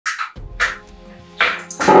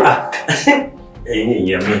ẹ̀yin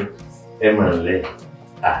ìyẹn mi ẹ máa ń lẹ̀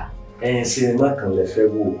sinimá kan lè fẹ́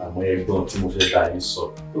wò àwọn ẹ̀gbọ́n tí mo fẹ́ bá yín sọ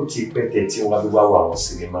ó ti pẹ́ tẹ́ tí wọ́n wá wo àwọn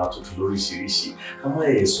sinimá tuntun lóríṣiríṣi àmọ́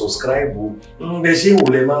ẹ subscribe bẹ́ẹ̀ ṣé wò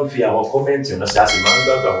lẹ máa ń fi àwọn kọ́mẹ́ǹtì náà ṣe a sì máa ń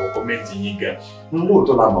gbàgbọ́ àwọn kọ́mẹ́ǹtì yín gan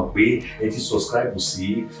lóòótọ́ la mọ̀ pé ẹ ti subscribe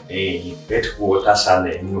sí headquarter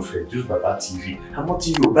channel nínú Fejosbaba TV àmọ́ tí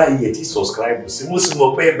Yorùbá yìí ẹ ti subscribe sí mo sì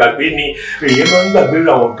mọ̀ pé ẹ gbàgbé ni èyí máa ń gbàgbé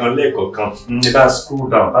àwọn kan lẹ́ẹ̀kọ̀ọ̀kan ẹ bá scroll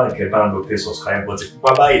down báńkì ẹ bá ń lọ tẹ subscribe button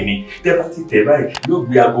pupa báyìí ni tẹ bá ti tẹ báyìí yóò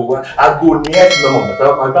gbé aago wá aago ní ẹ fi máa bàtà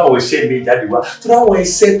máa gbá àwọn iṣẹ́ mi jáde wá tó dáwọn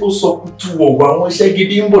iṣẹ́ tó sọ kútù ọ̀wọ̀ àwọn iṣẹ́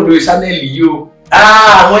gidi ń bọ̀ lórí channel yìí o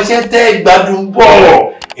àwọn iṣẹ́ tẹ́ gbádùn bọ̀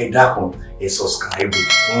ẹ dákun ẹ subscribe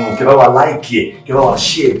kẹ bá wa like ẹ kẹ bá wa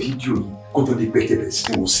share fídíò yìí kó tó di pé tẹ̀lé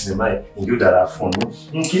sí wo sinimá ẹ yóò dára fún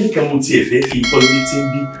un kí ní kẹ́ mo tiẹ̀ fẹ́ fi tọ́ létí ń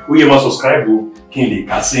bí ó yẹ máa subscribe o kí n lè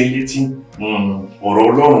kà sí létí ọ̀rọ̀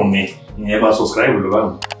Ọlọ́run mi ìyẹn máa subscribe lọ́wọ́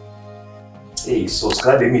mi.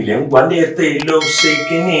 Subscribe mi lẹ́ ń wá ní ẹ̀tẹ́ lọ ṣe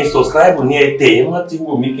kíní subscribe ní ẹ̀tẹ́ ẹ̀ má ti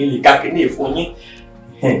wò mí kí n lè ká kíní fún yín.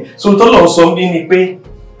 So tọ́lọ̀ sọ bí ni pé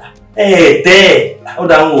ẹ̀tẹ́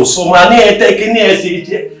ọ̀dà àwọn òṣù máa ní ẹ̀tẹ́ kíní ẹ̀ ṣe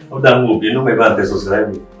jẹ́ ọ̀dà àwọn òbí inú mi bá ń tẹ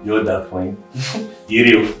subscribe yóò dà fún yín.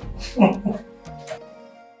 Ire o.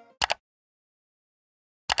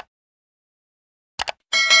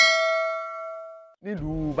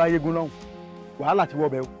 Nílùú Báyégún náà wàhálà ti wọ́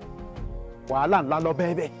bẹ́ẹ̀ o wàhálà ńlá lọ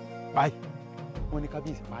bẹ́ẹ̀ bẹ́ẹ̀ báyìí wọ́n ní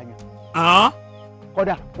kábíyèsí pààyàn.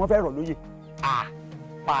 Kódà wọ́n fẹ́ rọ̀ lóyè.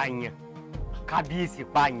 Pààyàn kábíyèsí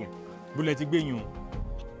pààyàn. Bólẹ̀ ti gbé yín o.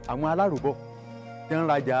 Àwọn alárùbọ̀ tí ń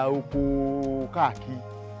rajà oko káàkiri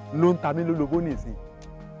ló ń ta mí lólobó nìsín.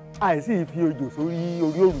 Àìsí fi òjò sórí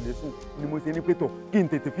orí òrùlé sùn ni mo ṣe ní pétọ̀ kí n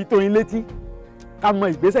tètè fi tó yín létí ká mọ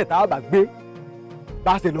ìgbésẹ̀ tá a bá gbé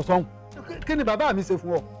bá a ṣe lọ sọ́hùn. Kí ni bàbá mi ṣe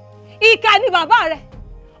fún ọ? Ìkà ni bàbá rẹ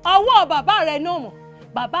ọwọ́ bàbá rẹ náà mọ̀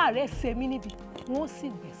bàbá rẹ ṣe mí níbi wọ́n sì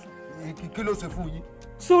gbẹ̀san. Kí ló ṣe fún yín?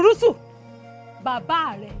 Sùrùtù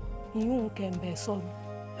bàbá rẹ ìyún Kẹ̀mbẹ̀ Ìsọnù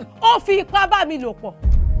ó fi ipá bá mi lò pọ̀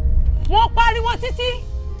mo pariwo títí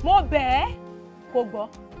mo bẹ̀ ẹ́ kò gbọ́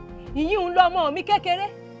ìyún lọmọ mi kékeré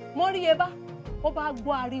mo rí e bá ó bá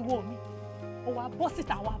gbọ́ ariwo mi ó wá bọ́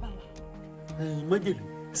síta wá bá wa. Májèlé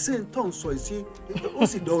ṣé n tó ń sọ ìṣe ó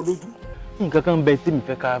sì dán ọ lójú. Nǹkan kan bẹ tí mi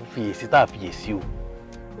fẹ́ ká fiyèsí tá a fiyèsí o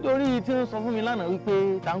nítorí tí wọ́n sọ fún mi lánàá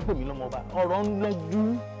wípé tá ń pè mí lọ́mọ ọba ọ̀rọ̀ ń lọ́jú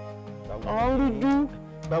ọ̀rọ̀ ń rújú.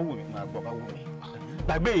 Báwo ni máa gbọ́ báwo ni?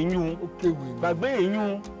 Gbàgbé èyún gbàgbé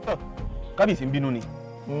èyún kábíyèsí ń bínú ni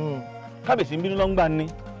kábíyèsí ń bínú lọ́ngbà ni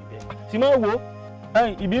sì máa wo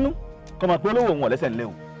ìbínú kọ́ máa pé olówó òun ọ̀lẹ́sẹ̀ ńlẹ́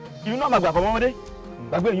o ìbínú náà máa gbà fọmọ ọmọdé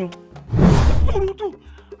gbàgbé èyún.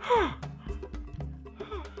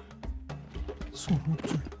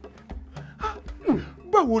 Sùrùtù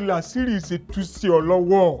báwo làṣírí ṣe tú sí ọ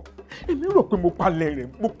lọ́wọ́? Èmi rò pé mo palẹ̀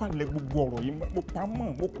gbogbo ọ̀rọ̀ yìí mo pa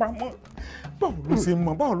mọ́ báwo ló ṣe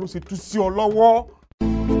mọ̀ báwo ló ṣe tú sí ọ lọ́wọ́?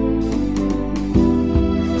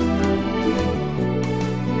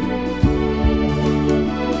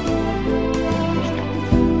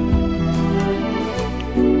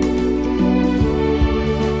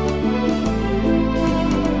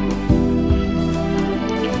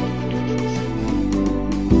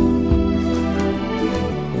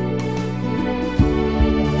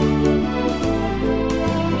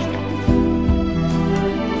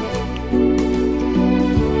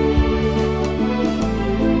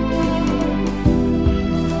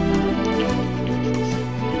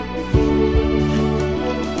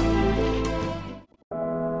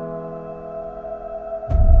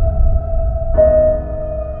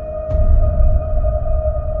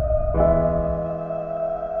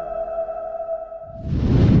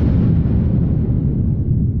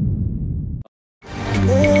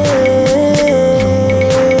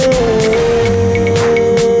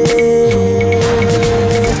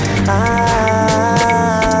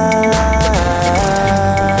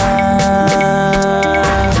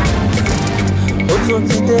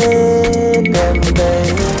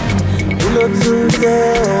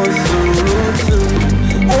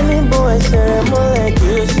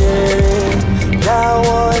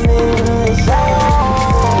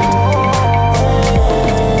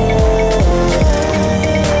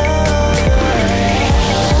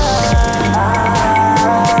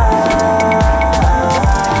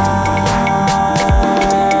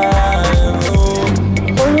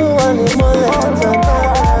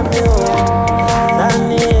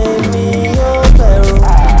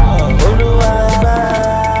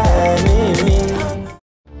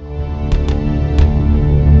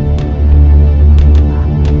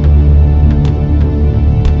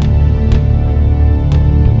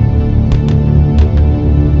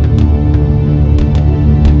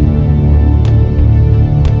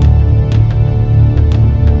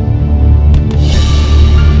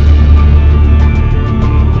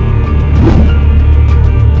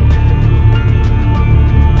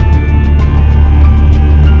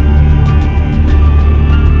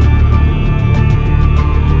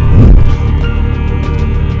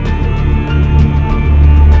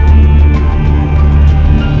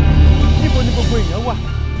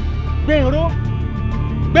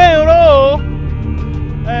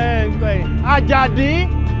 Àjàdí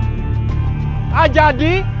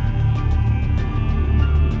Àjàdí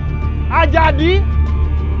Àjàdí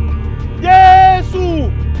Jésù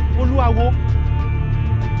Olúwawo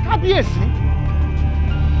kábíyèsí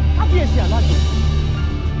alájọ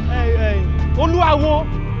Olúwawo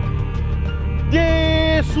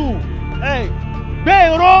Jésù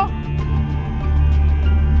gbèrò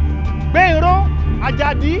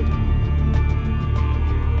Àjàdí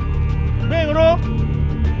gbèrò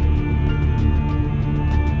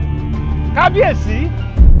kábíyèsí.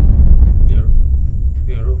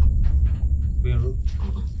 Gbèrò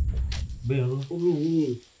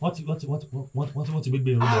wọ́n ti gbé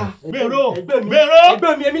gbèrò lọ.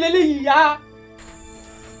 ẹgbẹ́ mi èmi lélẹ́yìí yá.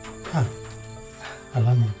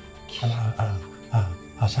 Alámi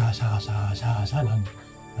àṣà àlámi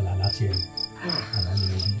àlàlá ti ẹ̀ àlámi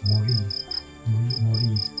mo rí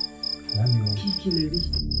àlámi o. Kí lè rí.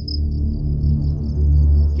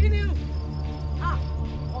 Kí ni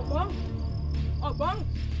ọ̀gbọ́n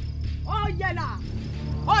ọ̀yẹ̀là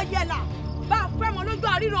bá a fẹ́ mọ lójú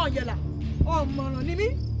àríran ọ̀yẹ̀là ọ̀mọ̀ràn ni mí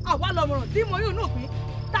àwa lọ̀mọ̀ràn tí mo yóò nù pín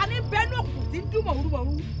ta ní bẹ́ẹ̀nù òkùnkùn tí ń dún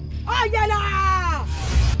mọ̀rúmọ̀rú ọ̀yẹ̀là.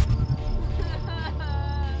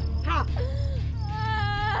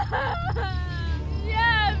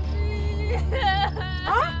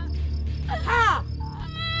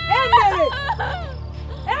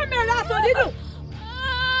 Èmèrè aṣọ dídùn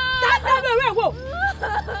tá a dánú ewé wò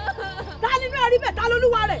tá a nínú ẹ̀rí bẹ̀ tá a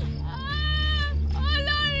lólúwa rẹ̀.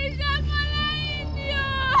 Olórí Ṣàmọ́lẹ́yìn ni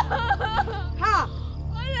ó.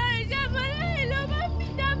 Olórí Ṣàmọ́lẹ́yìn ló máa fi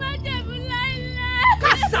dá májẹ̀mú láìláì.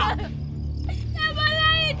 Kàṣà.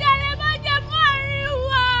 Ṣàmọ́lẹ́yìn dalẹ̀ májẹ̀mú àárín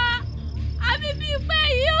wa. Àbí bíi pé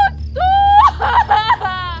yóò tó.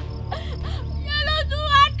 Yóò ló tún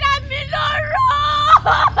wá dá mi lóró.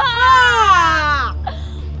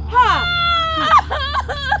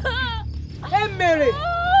 Èmèrè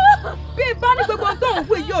bí bá ní gbogbo tó ń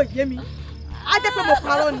wé yóò yé mi á jẹ́ pé mo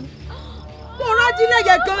parọ́ ni mo rájí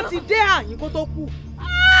lẹ́yẹ gan ti dé àyín kó tó kú.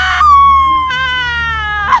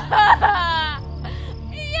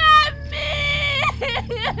 Ìyá mi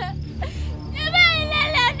níbẹ̀ ilé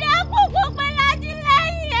lẹ́dí àpòpọ̀ pẹ́ lájí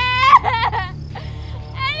lẹ́yìn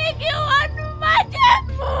ẹni kí wọ́n nu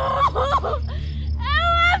májẹ̀mú ẹ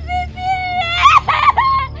wá fi mí lẹ̀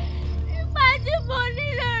nígbà tí mo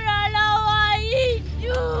nílò ìrànlọ́wọ́ yìí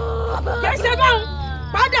jù. Gẹ̀ẹ́sẹ̀ báwọn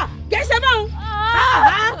padà gẹ̀ẹ́sẹ̀ báwọn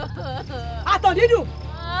àtọ̀ dídùn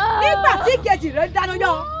nígbà tí kejì rẹ̀ dáná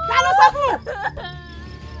yọ ta ló sọ fún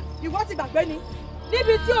ìwọ ti gbàgbé ni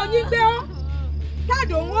níbi tí oyin gbé ọ́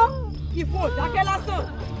káàdì òun ìfún òdákẹ́ lásán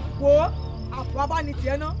wò ó àpò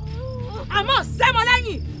abánitiẹ̀ náà àmọ́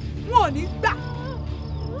sẹ́mọlẹ́yìn wọn ò ní gbà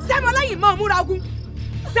sẹ́mọlẹ́yìn mọ́ múra ogun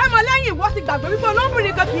sẹ́mọlẹ́yìn ìwọ ti gbàgbé wípé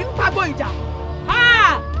olóbìnrin kan kì í pagbo ìjà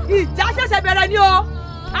ìjà ṣẹ̀ṣẹ̀ bẹ̀rẹ̀ ni o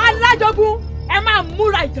alájọgún ẹ máa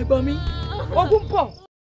múra ìjẹ̀gbọ́n mi ogun bọ̀.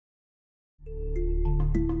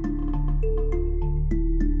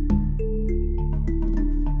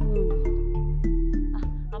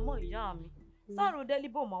 àmọ́ ìyá mi sáàrùn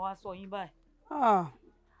délíbò máa wá sọ yín báyìí.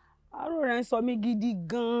 àárò rẹ̀ ń sọ mí gidi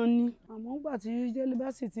gan-an ni àmọ́ nígbà tí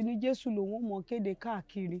jẹ́líbásì ti ní Jésù lòun ò mọ̀ kéde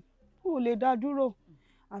káàkiri ó lè dá dúró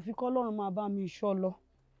àfi kọ́lọ́run máa bá mi ṣọ́ lọ.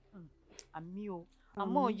 àmì o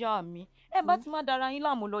àmọ́ ìyá mi ẹ bá ti má dára yín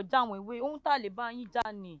láàmú lọ já àwọn ewé ohun tá a lè bá yín já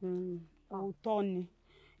ni. òótọ́ ni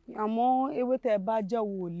àmọ́ ewé tẹ́ ẹ bá jẹ́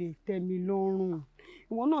wo lè tẹ́ mi lọ́rùn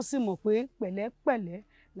ìwọ náà sì mọ̀ pé pẹ̀lẹ́pẹ̀lẹ́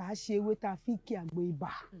là á ṣe ewé tá a fi kí àgbo ibà.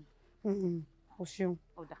 o ṣeun.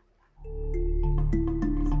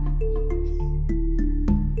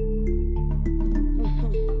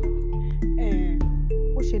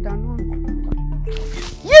 ó ṣe dáná nù.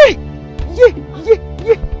 yé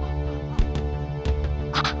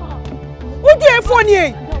ojú ẹ fọ́ ni ẹ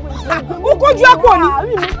ó kọjú àpò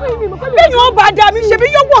ni bẹ́ẹ̀ni ó bá dá mi ṣe bí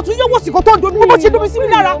yóò wọ̀ tún yóò wọ̀ sí kó tó domi bó ṣe domi sí mi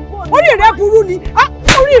lára orí rẹ burú ni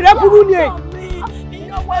orí rẹ burú ni ẹ.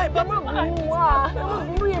 ìyàwó ẹ̀bẹ̀ má burú wá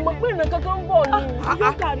burú yìí mo pé ìrìn kankan ń bọ̀ ni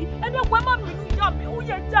yóò kárí ẹni ọ̀pọ̀ ẹ má bínú ìyá mi ó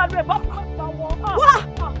yẹ jẹ́ àárẹ̀ bá fún àgbà wọn.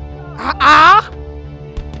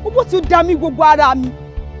 ó bó ti dá mi gbogbo ara mi.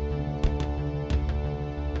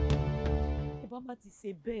 ẹ bá má ti ṣe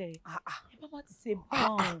bẹ́ẹ̀ ẹ bá má ti ṣe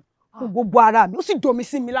báwọn. gbogbo ara mi ó sì domi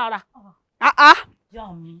sí mi lára.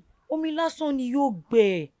 ìyá mi omi lásán ni yóò gbẹ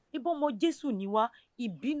ẹ ìbọn ọmọ Jésù ni wá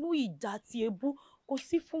ìbínú ìjà àti ebú kò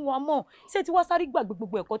sí fún wa mọ́ ṣé tí wá sáré gbàgbé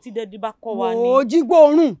gbogbo ẹ̀kọ́ tí dẹdí bá kọ́ wa ni. ó jí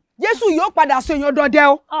gbóòórùn Jésù yóò padà sọ èèyàn dọdẹ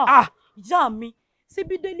o. ìyá mi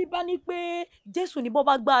síbi délé bá ní pé Jésù ní bọ́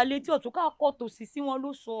bá gbá a létí ọ̀tún ká kọ́ tòsí sí wọn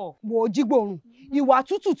ló sọ. wò ó jí gbóòórùn ìwà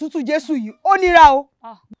tútù Jésù yìí ó nira o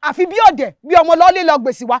àfi bí ọ̀dẹ̀ bí ọmọ lọ́lé lọ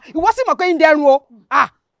gbèsè wa ìwọ sì mọ̀ pé ń dẹrùn o.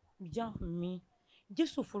 ìyá mi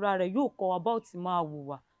Jésù fúnra rẹ̀ yóò kọ́ wa bá ò ti máa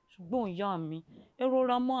hùwà ṣùgbọ́n ìyá mi ẹ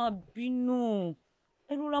rọra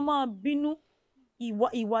máa bínú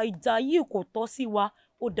ìwà ìjà yìí kò tọ́ sí wa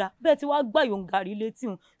ó dà bẹ́ẹ̀ tí wàá gbà yòǹgàrí létí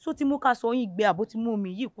òun só ti mú ká sọ yín gbẹ àbó ti mú omi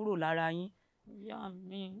yìí kúrò lára yín ìyá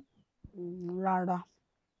mi. Rárá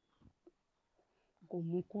kò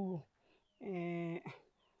mú kúrò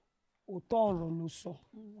òótọ́ ọ̀rọ̀ ló sọ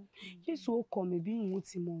Jésù ó kọ́ mi bí n ó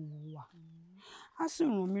ti mọ hùwà á sì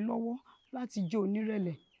ràn mí lọ́wọ́ láti jẹ́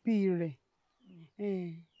onírẹ̀lẹ̀ bíi rẹ̀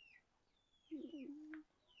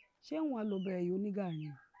ṣé wọn á lọ bẹ̀rẹ̀ yìí onígàrí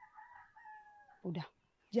ó dà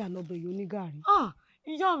jẹ́ àlọ́ bẹ̀rẹ̀ yìí onígàrí.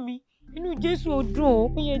 ìyá mi inú Jésù ò dùn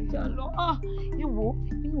ó yẹ jà lọ ìwò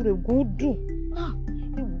inú rẹ̀ kò dùn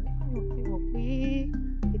ìwò mi ò fi mọ̀ pé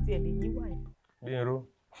ètò ẹ̀ lè yí wà yìí. Bíyẹnró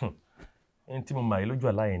ẹni tí mo mà yí lójú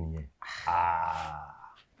aláyẹn nìyẹn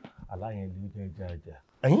aláyẹn ló jẹ́ jájà.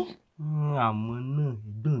 àmọ́ náà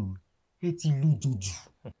ẹ̀gbọ́n mi ẹ ti lù jòjù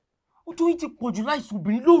ojú yìí ti pọ̀ jù láìsí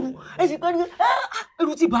obìnrin lóru ẹ sì pẹ́ ní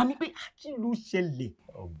ẹrù ti bà mí pé kí ló ṣẹlẹ̀.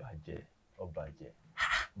 ọbàjẹ́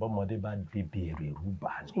bọ́mọdé bá débi ẹ̀rù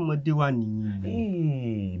bà ní. ọmọdé wa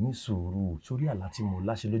nìyí. mi sòrò sórí àlá tí mo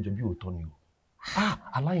láṣẹ lọ́jọ́ bí òótọ́ ni o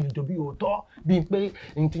aláyẹn jọ bí òótọ́ bíi pé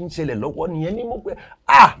n ti ń ṣẹlẹ̀ lọ́wọ́ nìyẹn ní mo pé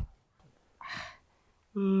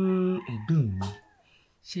ẹ̀gbọ́n mi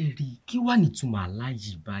ṣe rí i kí wàá nìtumọ̀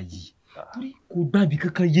aláyìí báyìí torí kò gbàbí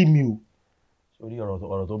kankan yé mi o. sórí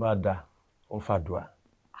ọ̀rọ̀ tó bá da ó ń fàdúà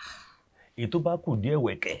èyí tó bá kù díẹ̀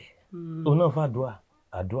wẹ̀kẹ́ òun náà fàdúà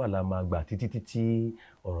àdúà la máa gbà títí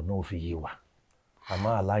ọ̀rọ̀ náà ò fi yé wa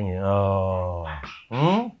àmọ́ aláyẹn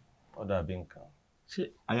ó dàbí nǹkan. ṣé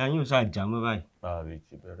àyà yín ò sáà já mọ́ báyìí. báàbí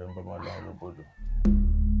ti bẹ̀rẹ̀ ń bọ́ máa lọ́wọ́ lóbodò.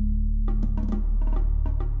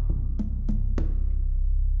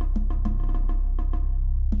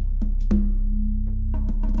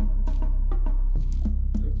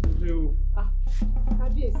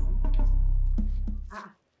 Kábíyèsí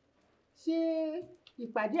ṣé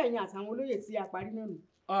ìpàdé ẹ̀yin àtàwọn olóyè tí a parí náà nù.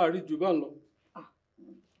 a rí jù bá ń lọ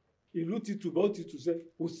ìlú ti tùbọ̀ ó ti tùṣẹ́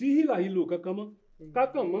kò sí hílàhílò kankan mọ́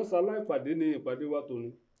kákan mọ́ sálá ìpàdé ní ìpàdé wa tòní.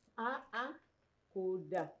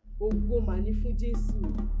 kódà ògo mà ní fún Jésù.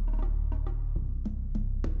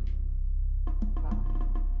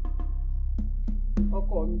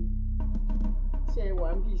 ọkọ mi ṣe wà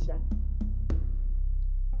ń bí ìṣá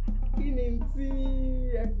kí ni tí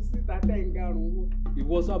ẹ fi síta tẹ̀ ń garùn wò.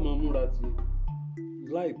 ìwọ sáà máa múra tiẹ̀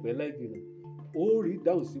láìpẹ́ láìjìnà ó rí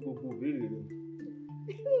dáhùn sí gbogbo ìbéèrè rẹ.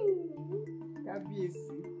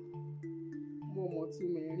 Kábíyèsí mo mọ̀ tí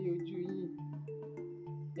mo rí ojú yín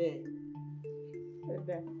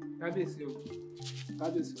dá. Kábíyèsí o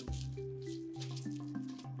kábíyèsí o.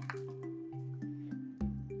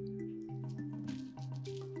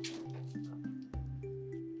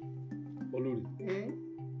 olórí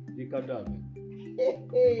yí ká dà mí.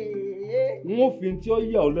 n ó fi tí ó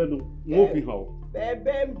yà ọ́ lẹ́nu n ó fi hàn ọ́.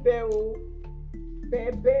 bẹ́ẹ̀ ń bẹ o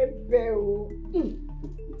bẹ́ẹ̀ o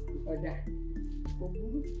ọ̀dà kò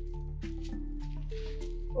burú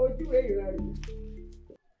ojú èèyàn rẹ̀.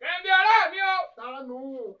 Kẹ́mbí ọ̀rẹ́ mi o. tánú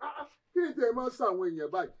kí ni tèmi máa ń sàwọn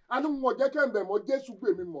èèyàn báyìí àánú mọ̀ jẹ́ kẹ́ńbẹ̀ mọ́ Jésù gbè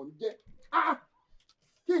mí mọ̀ ń jẹ́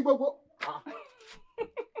kí n gbogbo.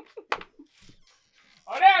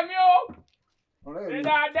 ọ̀rẹ́ mi o. ọ̀rẹ́ ṣe mi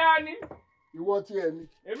dáadáa ni. ìwọ tí ẹ ní.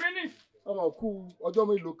 èmi ni. ọmọ kú ọjọ́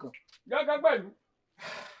mélòó kan. jọ́kẹ́ pẹ̀lú.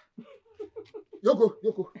 yókò.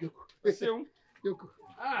 ṣeun. yókò.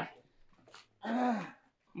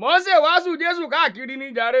 mo ń ṣe wàásù Jésù káàkiri ní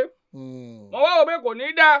jàre. mo wá wò pé kò ní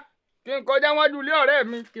í dáa kí n kọjá wájú ilé ọ̀rẹ́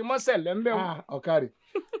mi kí n mọ́ ṣẹlẹ̀ ń bẹ̀ wò.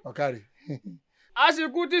 ọ̀kàrẹ̀.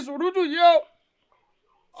 àsìkò ti sùúrùtù yìí o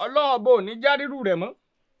ọlọ́run bò ní já rírù rẹ̀ mọ́.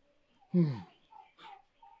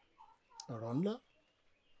 ọ̀rọ̀ ńlá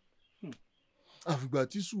àfìgbà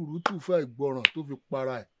tí sùúrùtù fẹ́ ìgbọràn tó fi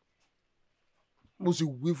para ẹ̀ mo sì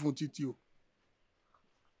wí fún títí o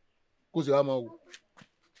kó sì wá máa wò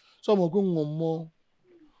sọmọ pé wọn mọ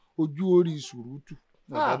ojú orí sùúrùtù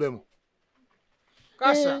nígbà bẹ́ẹ̀ mọ́.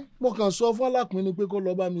 kásá. mo kàn sọ fún alápín ni pé kó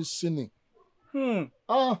lọ bá mi sinmi.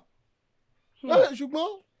 ṣùgbọ́n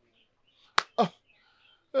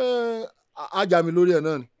ajá mi lórí ẹ̀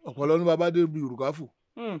náà ni ọ̀pọ̀lọ́ ní bàbá dé bí òrùkáfò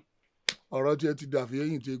ọ̀rọ̀ tí ẹ ti dàfí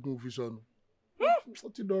ẹ̀yìn tí eégún fi sọnù ó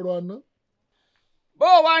ti dọ̀rọ̀ àná. bó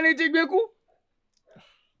o wá ní ti gbé kú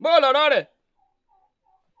bó o lọ̀rọ̀ rẹ̀.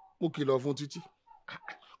 mo kìlọ̀ fún títí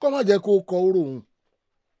kó má jẹ́ kó kọ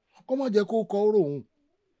oró òun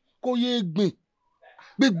kó yéé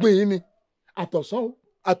gbìngbìn yìí ni àtọ̀sán o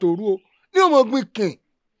àtòru o ní ọmọ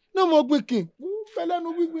gbìn kìn fẹlẹ́nu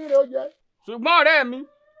gbígbìn rẹ̀ ó jẹ́. ṣùgbọ́n ọ̀rẹ́ mi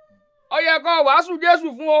ó yẹ kó wàásù Jésù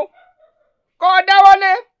fún o kó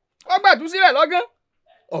dáwọ́lé kó gbẹ̀tú sílẹ̀ lọ́gán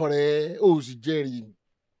ọ̀rẹ́ ó sì jẹ́rìí mi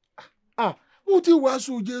mo ti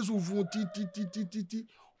wàásù Jésù fún títí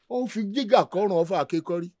ó fi gíga kọrùn ọfà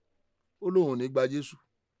kékọrí ó lóun ní gba Jésù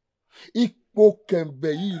ipò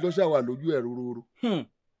kẹ̀ǹbẹ̀ yìí ló ṣàwà lójú ẹ̀ rororo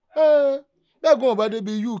bẹ́ẹ̀gùn ọba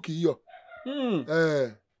débi yú kì í yọ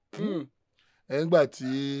nígbà tí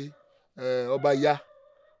ọba yá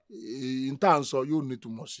n tá à ń sọ yóò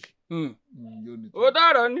nítumọ̀ sí. ó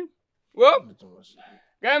dọ̀rọ̀ ni wo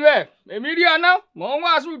Kẹ́mbẹ̀ èmi rí ọ̀nà mò ń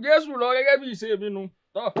wàásù Jésù lọ gẹ́gẹ́ bí ìṣe mi nu.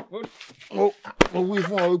 mo wí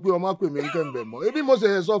fún ọ wípé ọmọ pè mí ń Kẹ́mbẹ̀ mọ́ ebi mo ṣe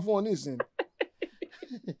sọ fún ọ nísìn.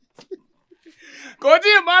 kò tí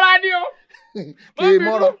ì mọ́ra ní o. kì í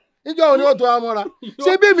mọ́ra níjọ́ òní ó tó a mọ́ra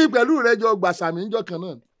ṣé bí mi pẹ̀lú rẹ jọ gbàsàmì níjọ́ kan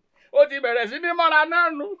náà. ó ti bẹ̀rẹ̀ sí ní mọ́ra náà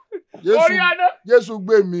nu. Jésù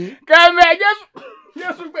gbé mi. Kẹ́mbẹ̀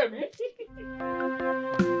Jésù gbé mi.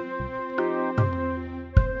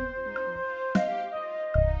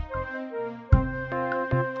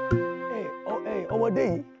 ọmọdé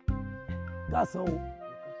yìí kásán o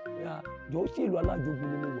jọ ṣe ìlú alájogun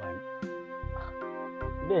ni mo wà yìí.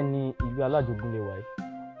 bẹ́ẹ̀ ni ìlú alájogun lè wà yìí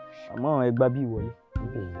àmọ́ ẹ gbà bí ìwọlé.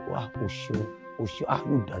 wà ó ṣeun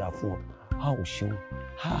yóò dára fún ọ ó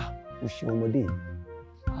ṣeun ọmọdé yìí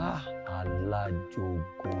alájogun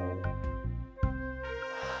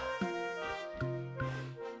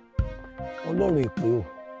ọlọ́run èpè o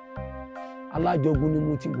alájogun ni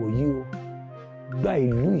mo ti wò yìí o gba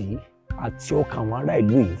ìlú yìí àti ọkàn àwọn ará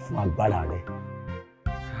ìlú yìí fún agbára rẹ.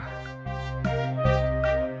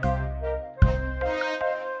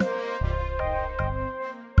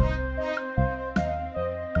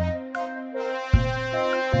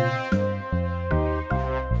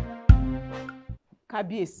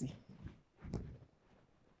 kábíyèsí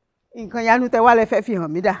nǹkan yanu tẹ wá lẹ fẹ́ fi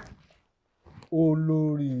hàn mí dà.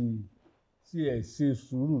 olórí tí ẹ ṣe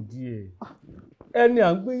sùúrù díẹ̀ ẹni à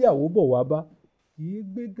ń gbéyàwó bọ̀ wá bá kì í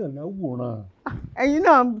gbé gànà wòran. ẹ̀yin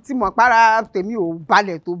náà ti mọ̀ para tèmi ò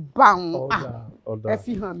balẹ̀ tó bá wọn ẹ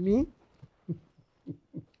fi hàn mí.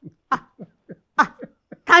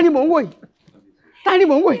 ta ni mò ń wò yìí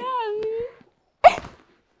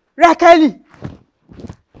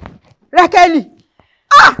Rákẹ́lì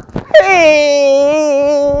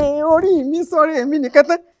orí mi sọ̀rọ̀ èmi nìkan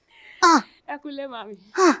tán. ẹ kúlẹ̀ màmí.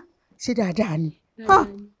 ṣé dáadáa ni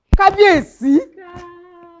kábíyèsí.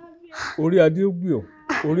 orí adé ó gbé ọ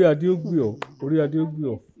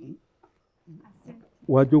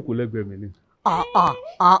wàá jókòó lẹ́gbẹ̀ẹ́ mi ni.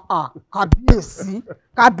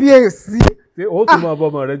 kábíyèsí. ṣé o tún máa bọ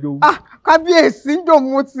ọmọ rẹ jowú. kábíyèsí jò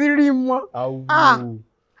mo ti rí mọ.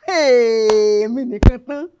 èmi nìkan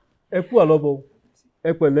tán. ẹ kú àlọ́bọ̀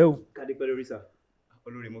ẹ pẹ̀lẹ́ o. kádé pẹ́ lórí sà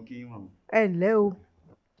olórí mo kí wọn. ẹ ǹlẹ́ o.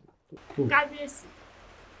 kábíyèsí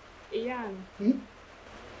ìyá mi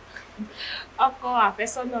ọkọ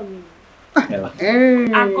àfẹ́sọ́nà mi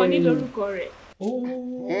Akànní lórúkọ rẹ̀.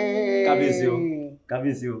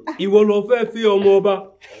 kábíyèsí o. ìwọ ló fẹ́ fi ọmọ ọba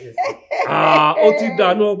ó ti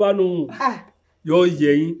dànù ọba nù yóò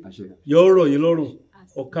yẹ yín yóò rọ̀ yín lọ́rùn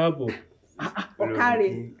ọ̀káàbọ̀.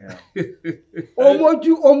 ọ̀kàrẹ̀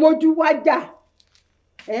òmójú wájà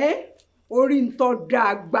orí ń tọ́ da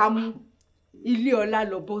gbámú ilé ọlá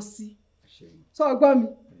lọ bọ́ sí sọ ọgbọ́n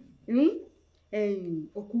mi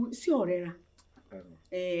òkú sí ọ̀rẹ́ ra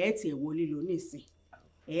ẹ tiẹ̀ wọlé lọ nísìn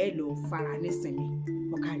ẹ lọ fara nísìnyí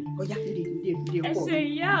ọ̀kàrẹ̀ ọjà dé ọkọ ẹsẹ̀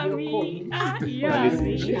ìyá mi ìyá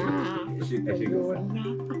mi.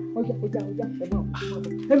 ọjà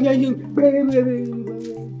ẹ máa ẹyẹ gbẹrẹgbẹrẹ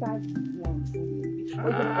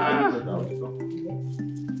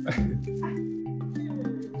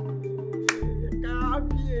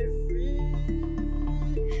kábíyèsí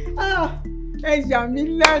ẹ yà mí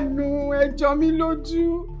lẹ́nu ẹ jọ mí lójú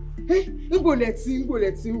níbo lẹ ti ń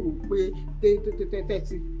rò pé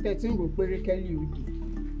tẹ́tí ń rò pé rékẹ́lì òde.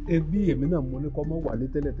 ẹbí èmi náà mo ní kọ́ mọ́ wálé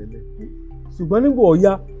tẹ́lẹ̀tẹ́lẹ̀ ṣùgbọ́n nígbà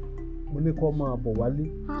ọ̀ya mo ní kọ́ máa bọ̀ wálé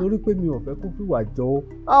torí pé mi ò fẹ́ kó fìwà jọ ọ́.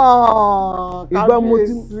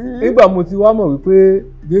 ìgbà mo ti wá mọ̀ wípé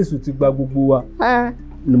Jésù ti gba gbogbo wa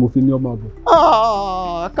ni mo fi ní ọmọ àbọ̀.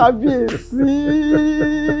 kábíyèsí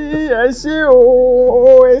ẹ ṣé o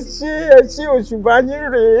ẹ ṣé òṣùbà yín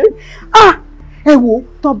rèé. ẹ wo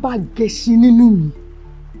tó bá gẹṣin nínú mi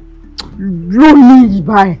lónìí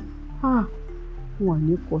ìbá ẹ wọn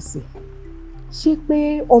ní kọsẹ̀ ṣé pé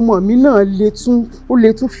ọmọ mi náà lè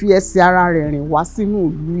tún fi ẹsẹ̀ ara rẹ̀ rìn wá sínú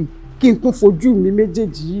ìlú yìí kí n tún fojú mi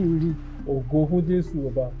méjèèjì yìí rí. ògo fún Jésù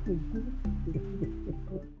ọba.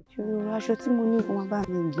 ṣòro aṣọ tí mo ní kó máa bá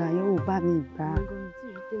mi gbà yóò bá mi gbà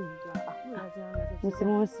mo ti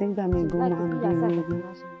wọ́n sí gbà mí gan máa ń bí mi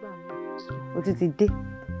ó ti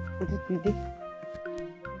dé.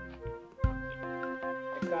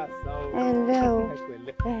 ẹ ǹlẹ́ o.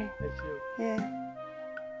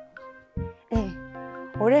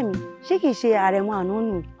 Ọ̀rẹ́ mi ṣé kìí ṣe àrẹ̀mọ àná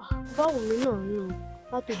nù. Báwo ni náà nù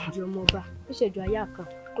látòjì ọmọọba ó ṣẹ̀jọ ayé kan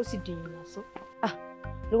ó sì dèyàn lásán.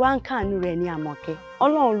 Ló wá ń kàánú rẹ̀ ní Àmọ̀kẹ́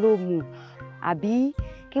Ọlọ́run ló mú un àbí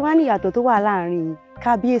kí wá ní ìyàtọ̀ tó wà láàrin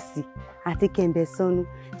kábíyèsí àti Kẹ̀mbẹ̀ Ìsọnù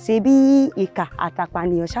ṣe bí ìkà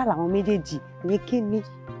àtàpànìyàn ṣáà làwọn méjèèjì ní kíni.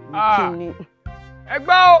 Ẹ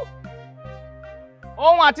gbọ́ o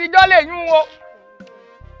ohun àtijọ́ lè yún o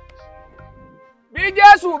bí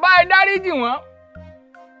Jésù bá ẹ dáríjì wọ́n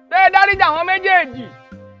tẹ́ ẹ dáríjì àwọn méjèèjì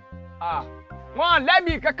wọn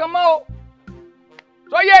lẹ́bi kankan mọ́ o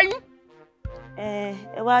tó yé yín.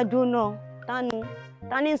 Ẹ wá dúró náà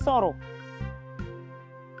tani sọ̀rọ̀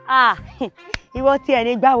ìwọ tí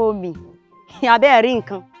ẹni gbáwo mi abẹ́ rí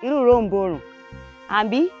nǹkan irú ròǹbòrùn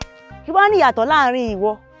àbí kí wá ní ìyàtọ̀ láàrin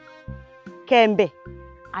ìwọ Kẹ̀mbẹ̀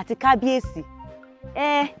àti kábíyèsí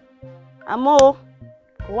àmọ́ o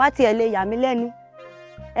kò wá tiẹ̀ lè yà mí lẹ́nu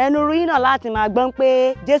ẹnu rí náà láti máa gbọ́n pé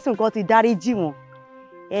Jésù nǹkan ti dáríjì wọ́n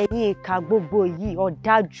ẹ̀yin ìka gbogbo yìí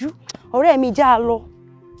ọ̀dájú ọ̀rẹ́ mi já lọ.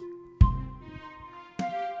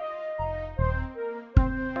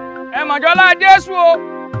 Ẹ mọ̀jọ́lá Jésù o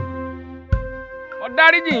ó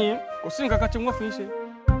dáríjì yín kò sí nǹkan kan tí wọ́n fi ń ṣe.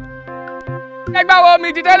 Ẹ gbà wo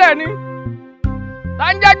mi ti tẹ́lẹ̀ ni tá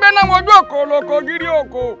ń jẹ́ gbé náà wojú òkò lóko gírí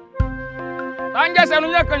òkò tá ń jẹ́ sẹ́nu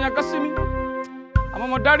yẹ̀kànyẹ̀kàn sí mi àmọ́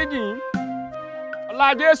mo dáríjì yín ọlá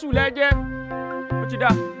Jésù lẹ́jẹ́ ó ti dá.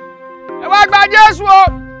 Ẹ wá gba Jésù o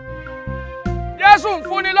Jésù ń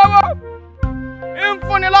fúnni lọ́wọ́ ń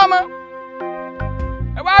fúnni lọ́mọ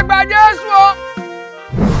ẹ wá gba Jésù o.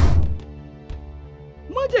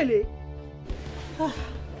 Májèlé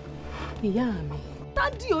ìyá mi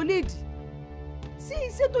dádì ò lè dì sí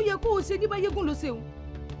iṣẹ́ tó yẹ kó o ṣe ní báyégún ló ṣeun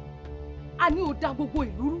àní ò da gbogbo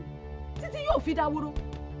ìlú rú títí yóò fi dáwóró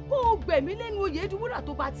kó o gbẹ̀mí lẹ́nu oyè Ìdúwúrà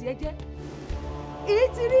tó bá tiẹ̀ jẹ́ èyí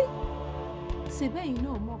ti rí. ṣèbẹ́yìn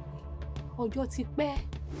náà mọ̀ pé ọjọ́ ti pẹ́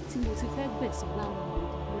tí mo ti fẹ́ gbẹ̀san láwọn oyè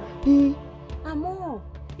Ìdúwúrà àmọ́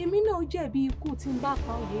èmi náà jẹ̀bi ikú tí ń bá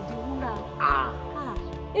pa oyè Ìdúwúrà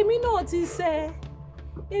èmi náà ti ṣẹ̀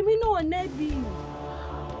èmi náà nẹ́bi.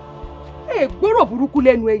 Gbọ́rọ̀ burúkú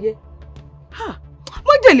lẹ́nu ẹyẹ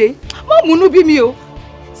Májèlé má múnú bí mi o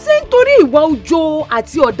ṣé nítorí ìwà ọjọ́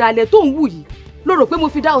àti ọ̀dàlẹ̀ tó ń wù yìí ló rò pé mo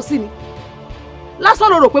fi dá ọ sí ni lásán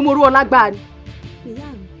ló rò pé mo rú ọ lágbára ni. ìyá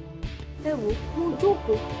mi ẹ wò mo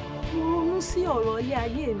jókòó mo ronú sí ọ̀rọ̀ ilé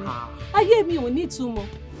ayé mi ò ní ìtumọ̀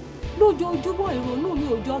lójoojúmọ́ ìrònú mi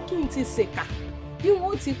ò jọ kí n ti ṣèkà bí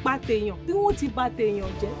wọ́n ti pa tèèyàn bí wọ́n ti bà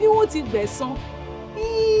tèèyàn jẹ́ bí wọ́n ti gbẹ̀san.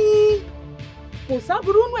 Kò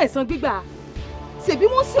sábúrú nù ẹ̀san gbígbà ṣèbí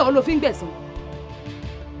wọ́n sì ọ́ ló fi ń gbẹ̀san.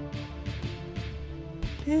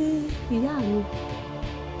 Ìyá mi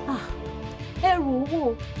ẹ rò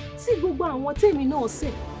ó tí gbogbo àwọn tèmi náà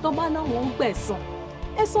ṣẹ̀ tó bá náà wọ́n ń gbẹ̀san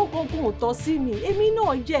ẹ̀san kankan ò tọ́ sí mi èmi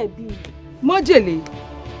náà jẹ̀bi. Májèlé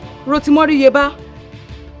rotimọ́rí yeba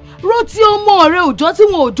rotí ọmọ rẹ òjọ́ tí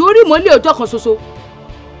wọn ò jó rí mọ́lẹ̀ ọjọ́ kan ṣoṣo.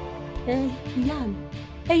 Ìyá mi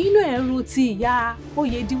ẹ̀yin náà ẹ ro ti ìyá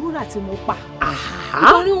Oyèdìwúrà tí mo pa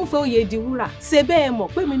nítorí ń fẹ́ Oyèdìwúrà ṣe bẹ́ẹ̀ mọ̀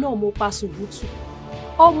pé mi náà mo pa Ṣùbùtù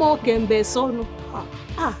ọmọ Kẹ̀mbẹ̀ Ìsọnù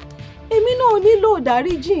èmi náà nílò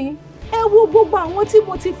ìdáríjì ẹ wo gbogbo àwọn tí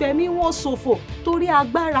mo ti fẹ̀mí wọn ṣòfò torí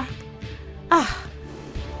agbára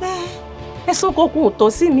ẹ̀san kankan ò tọ́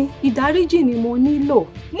sí mi ìdáríjì ni mo nílò.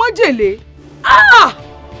 Májèlé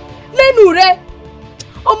lẹ́nu rẹ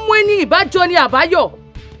ọmọ ẹni ìbájọ ni àbáyọ.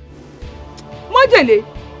 Májèlé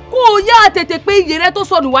kó o yá tètè pé iye rẹ tó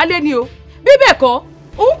sọnù wálé ni o bí bẹ́ẹ̀ kọ́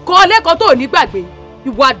ń kọ́ ọ lẹ́kọ̀ọ́ tó ní gbàgbé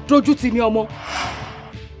ìwà dojú tì mí ọmọ.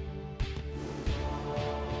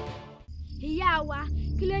 ìyá wa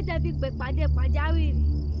kí ló dé fi pè pàdé pàjáwìrì.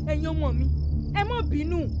 ẹ̀yin ọmọ mi ẹ má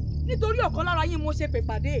bínú nítorí ọ̀kan lára yín mo ṣe pè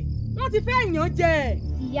pàdé wọ́n ti fẹ́ yàn jẹ.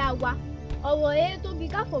 ìyá wa ọ̀rọ̀ eré tóbi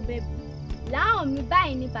káfọ̀ bẹ̀bù láwọn mi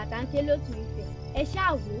báyìí ni bàtà ń ké lótú Ifẹ̀ ẹ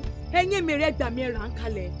ṣáà wò. ẹ̀yin mi rẹ gbà mí rà ń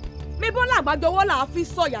kalẹ̀ mébọ́lá àgbájọwọ́ là á fi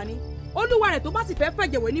sọ̀yà ni olúwa rẹ̀ tó bá sì fẹ́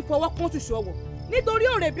fẹ̀jẹ̀wé ní fọwọ́ kán ṣùṣù ọwọ́ nítorí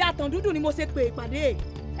òrè bí àtàn dúdú ni mo ṣe pè ìpàdé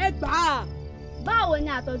ẹ gbà á. báwo ni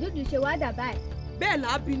àtàn dúdú ṣe wá dà báyìí. bẹ́ẹ̀ là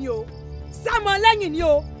á bí ni o sẹ́mọ lẹ́yìn ni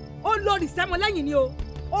o ó lórí sẹ́mọ lẹ́yìn ni o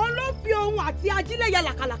òun ló fi ohun àti ajílẹ̀ ya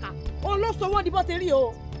làkàlàkà òun ló sọ wọ́n di bó ṣe rí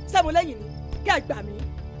o sẹ́mọ lẹ́yìn ni kẹ́ ẹ gbà mí.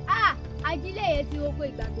 ajílẹ̀ yẹn ti roko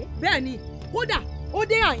ìgbàgbé. bẹ́ẹ̀ ni kódà ó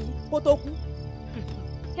dé àyín kó tó kú.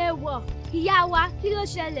 ẹ wọ ìyá wa kí ló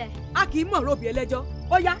ṣẹlẹ̀. a kì í mọ̀ róbì ẹlẹ́jọ́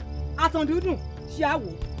ó yá àtàn dúdùn ṣé àwò.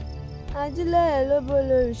 ajílẹ̀ ló bó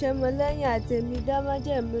lórí ṣẹmọlẹ́yìn àti èmi dá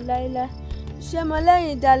májẹ̀mú láíláí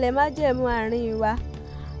ṣẹmọlẹ́yìn dalẹ̀ májẹ̀mú àárín wa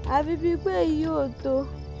àfi bíi pé èyí ò tó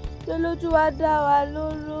ṣé ló tún wá dá wa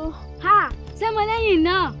lóró. ha sẹ́mọlẹ́yìn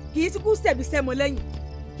náà. kì í ti kú ṣẹ̀bi sẹ́mọlẹ́yìn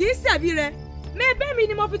kì í ṣẹ̀bi rẹ mẹ́bẹ́ mi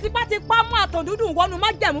ni mo fi tipátipá mú àtọ̀ dúdùn wọnú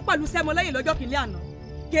májẹ̀mú pẹ̀lú sẹ́mọlẹ́yìn lọ́jọ́ kìíní àná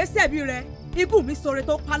kì í ṣẹ̀bi rẹ ikú mi sọre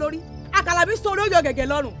tó pa lórí àkàlà mi sọre ó yọ gẹ̀gẹ̀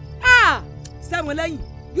lọ́rùn sẹ́mọlẹ́yìn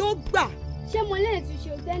yóò gbà. sẹ́mọlẹ́yìn ti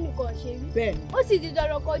ṣe tẹ́nìkan ṣe rí. bẹ́ẹ̀ni. ó sì ti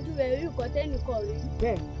dọ̀rọ̀ kọjú rẹ̀ rí nǹkan tẹ́nìkan rí.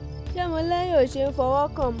 bẹ́ẹ̀ni. sẹ́mọlẹ́yìn ò ṣe ń fọwọ́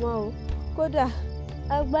kàn mọ́ o kódà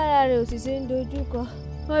agbára rẹ̀ ò sì ṣe ń dojúkọ.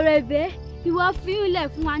 ọ̀rọ̀ ẹ̀bẹ̀ ìwọ fíúlẹ̀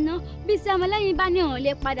fún wa ná bí sẹ́mọlẹ́yìn bá ní òun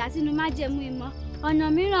lè padà sínú májẹ̀mú ìmọ̀ ọ̀nà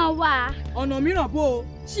mìíràn wà. ọ̀nà mìíràn bó o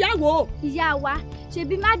ṣí àwò. ìyá wa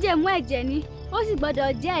ṣebí májẹ̀mú ẹ̀jẹ̀ ni ó sì gbọ́dọ̀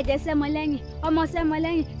jẹ́ ẹ̀jẹ̀ sẹ́mọlẹ́yìn ọmọ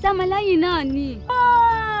sẹ́mọlẹ́yìn náà ni.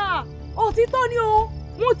 òtítọ́ ni o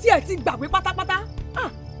mo tiẹ̀ ti gbàgbé pátápátá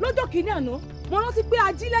lọ́jọ́ kìíní àná mo rántí pé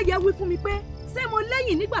ajílẹ̀yẹ wí fún mi pé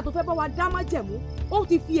sẹ́mọlẹ́yìn nígbà tó fẹ́ bá wa dá májẹ̀mú ó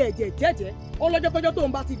ti fi ẹ̀jẹ̀ jẹ́jẹ́ ó lọ́jọ́kọ́jọ́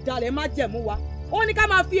tóun bá ti dalẹ̀ májẹ̀mú wa ó ní ká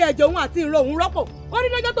máa fi ẹ̀jẹ̀ òun àti ìran òun rọ́pò ó ní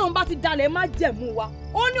lọ́jọ́ tóun bá ti dalẹ̀ májẹ̀mú wa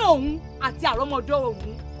ó ní òun àti àrọ́mọdọ́ òun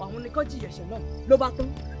àwọn nìkan jìyà ẹ̀ṣẹ̀ náà ló bá tán.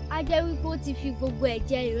 a jẹ́ wípé ó ti fi gbogbo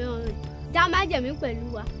ẹ̀jẹ̀ ìran rẹ̀ dá májẹ̀mú pẹ̀lú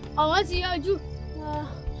wa ọ̀rọ̀ ti yanjú.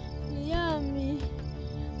 ìyá mi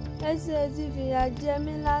ẹsẹ̀ ti fìyà jẹ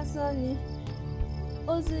mí lásán ni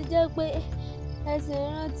ó sì jẹ́ pé ẹsẹ̀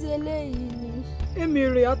rántí eléyìí ni. èmi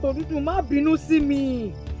rè àtọ̀ dúdú má bínú sí mi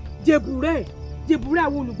jèbùrẹ́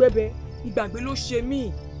àwọn olùgbẹ̀bẹ̀ ìgbàgbé ló ṣe mí.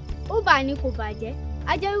 ó bà ní kò bàjẹ́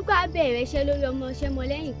a jẹ́ wípé a bẹ̀rẹ̀ iṣẹ́ lórí ọmọ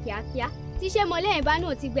sẹ́mọlẹ́yìn kíákíá tí sẹ́mọlẹ́yìn bá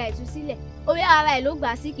náà ti gba ìtúsílẹ̀ orí ara ẹ̀ ló gbà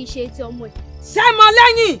sí kì í ṣe ti ọmọ ẹ̀.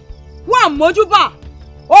 sẹ́mọlẹ́yìn wà mójúbà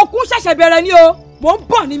òkun ṣẹ̀ṣẹ̀ bẹ̀rẹ̀ ni o mò ń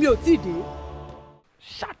bọ̀ ni mi ò tí ì dé.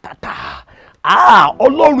 ṣàtàtà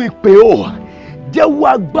ọlọ́run ìpè o jẹ́wọ́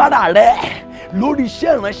agbára rẹ lórí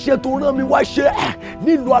iṣẹ́ ìránṣẹ́ tó rán mi wá ṣe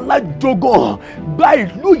nílùú alájogan gba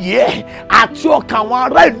ìlú yìí àti ọkàn àwọn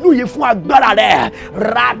ará ìlú yìí fún agbára rẹ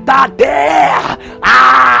ratate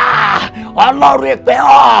ọlọ́run ìpè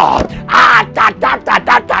ọ́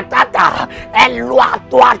tatatatata ẹlú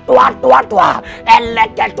àtọ́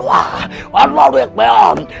ẹlẹ́kẹ̀tọ́ ọlọ́run ìpè ọ́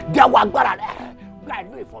jẹ́wọ́ agbára rẹ gba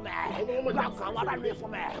ìlú ìfún mi gba ọkàn àwọn ará ìlú ìfún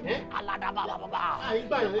mi aládàbà bàbà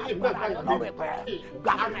ọlọ́run ìpè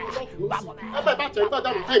gba fún mi gba fún mi. ẹ bẹ́ẹ̀ bá tẹ̀ ń gbàdá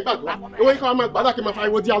mi káyìn gbàgbọ́ owó yín ká máa gbàdá kí n máa fa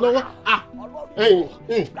ìwò di alọ́wọ́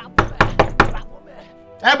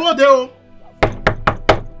ẹ bóde o.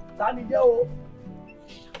 tani jẹ́ o.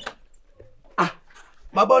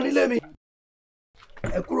 bàbá onílé mi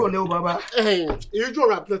ẹ kúrò lé o bàbá. ìrìjú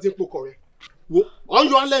ọ̀rọ̀ àbílẹ̀ ti ń pokọ̀ rẹ̀ wo ọ̀ ń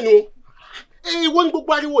yọ ọ́ lẹ́nu ìwọ ní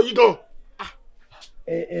gbogbo ariwo yìí gan.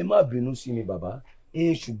 ẹ má bínú sí mi bàbá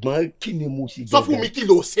ṣùgbọ́n kí ni mo ṣe. sọ fún mi kí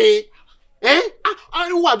ló ṣe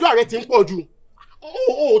ariwo àdúrà rẹ ti ń pọ̀ jù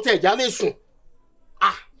ó tẹ̀ já lè sùn.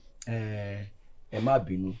 ẹ má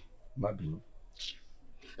bínú má bínú.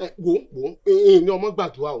 wo ní ọmọ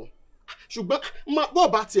gbàdúrà o ṣùgbọ́n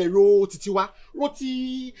bọ́ọ̀ bá tiẹ̀ ro títí wa ro ti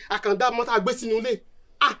àkàndá mọ́tà gbé sínú ilé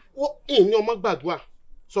ní ọmọ gbàdúrà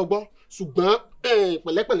sọgbọ́n ṣùgbọ́n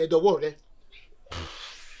pẹ̀lẹ́pẹ̀lẹ́ dọwọ́ rẹ.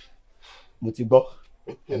 mo ti gbọ́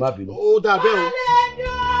ẹ má bínú. ó dà bẹ́ẹ̀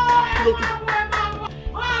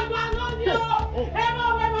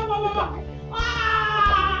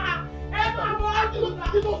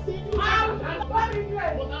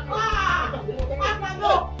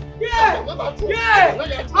o.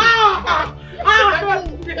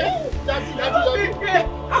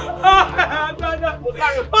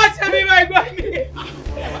 Ó ṣe mí máa gbọ́ mi.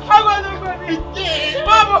 Ọgbọ́n ló gbọ́ mi.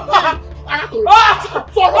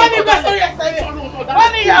 Wọ́n ní gbé sórí ẹsẹ̀ mi. Wọ́n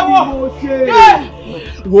ní ìyàwó.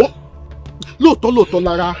 Wo lóòótọ́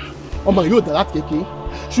lára ọmọ yóò dá láti kékeré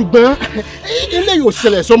ṣùgbọ́n ilé yóò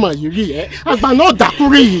ṣẹlẹ̀ sọmọ yìí rí àgbà náà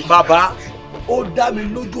dákúrì yìí. bàbá ó dá mi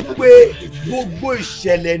lójú pé gbogbo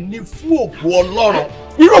ìṣẹ̀lẹ̀ ni fún ògo Ọlọ́run.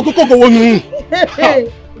 irú ògo kòkò wo nù.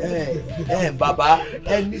 bàbá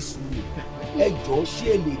ẹ ní sùúrù ẹ jọ̀ọ́ ṣé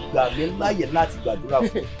ẹ lè gbà mí láyè láti gbàdúrà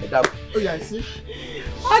fún ẹ dábò. ó yá sí.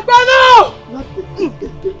 àgbà náà.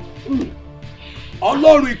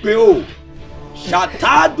 Ọlọ́run ìpè o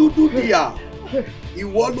ṣàtà dúdú dìyà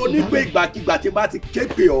ìwọ ló ní pé ìgbàkigbà tí bá ti ké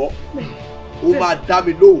pè ọ́ ó máa dá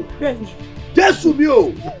mi lóhùn. Jésù mi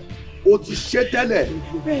o ti ṣe tẹ́lẹ̀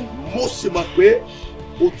mo sì mọ̀ pé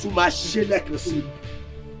o tún máa ṣe lẹ́ẹ̀kan sí i.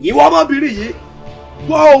 ìwọ ọmọbìnrin yìí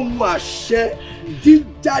gbọ́ ohun àṣẹ tí ń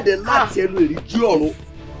jáde láti ẹnu ìríjú ọ̀run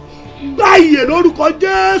gba ìyè lórúkọ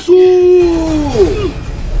Jésù.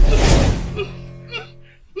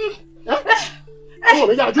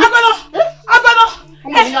 Agbọ́nà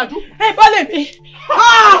bọ́lẹ̀ mi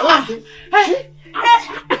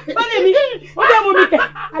bọ́lẹ̀ mi ó dẹ́ mú mi kẹ̀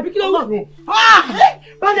àbí kí ló wù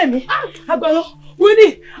bọ́lẹ̀ mi agbọ́nà wíní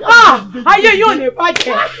ayé yóò lè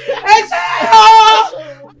bàjẹ́ ẹ ṣe ọ́.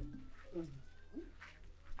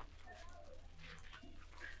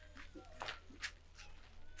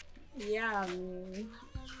 Ìyá mi.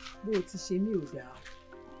 Bó o ti ṣe mí ò dáa.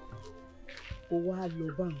 Ó wá lọ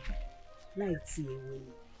bá mi láì tí èwe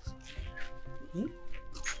ni.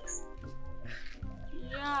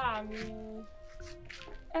 Ìyá mi.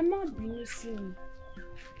 Ẹ má bínú sí mi.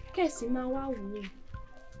 Kẹ̀sì máa wá wò ó.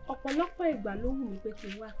 Ọ̀pọ̀lọpọ̀ ìgbà ló wù mí pé kí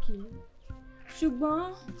n wá kí n. Ṣùgbọ́n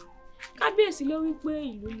kábíyèsí ló wí pé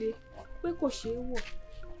ìlú le pé kò ṣeé wọ̀.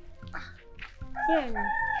 Bẹ́ẹ̀ ni.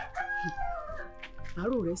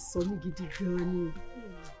 Àárò rẹ̀ sọ mí gidi gan-an ni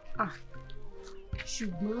o.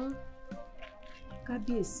 Ṣùgbọ́n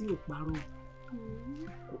kábíyèsí ò parọ́.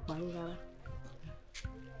 Kò parọ́ rárá.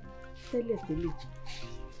 Tẹ́lẹ̀tẹ́lẹ̀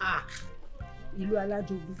ìlú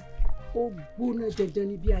alájogún ó gbóná dandan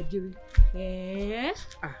ní bí ajere.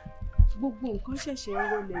 Gbogbo nǹkan ṣẹ̀ṣẹ̀ ń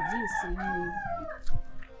rọlẹ̀ bí ìsinyìí o.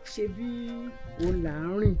 Ṣe bí òun là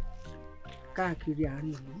ń rìn káàkiri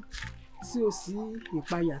àárín ìlú tí ò sí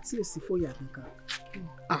ìpayà tí ò sí fòyà kankan.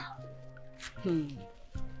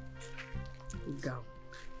 Ìgà o.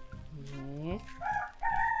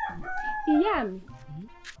 Ìyá mi,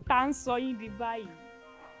 ta ń sọ yín di báyìí.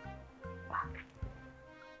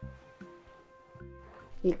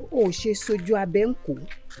 Ó ṣe sojú abẹ́ ń kó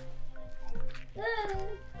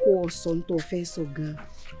kó o sọ ní tó fẹ́ sọ gan.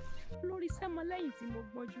 Lórí sẹ́mọ lẹ́yìn tí mo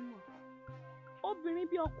gbọ́njú mọ̀, obìnrin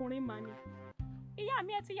bí ọkùnrin mà ni. Ìyá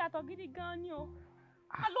mi ẹ ti yàtọ̀ gidi gan ni o.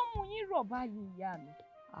 A ló mú yín rọ̀ báyìí ìyá mi.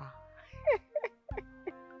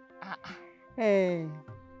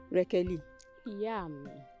 Rẹ̀kẹ̀lì. Ìyá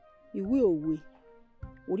mi. Ìwé òwe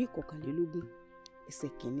orí 21 ẹsẹ̀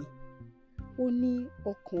 1 ó ní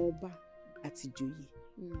ọkàn ọba àti ìjòyè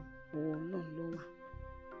ọwọ́ náà ló wà.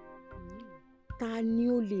 Ta ni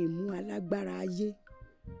ó lè mú alágbára ayé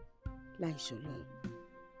láì ṣọlọ́run?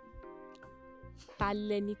 Ta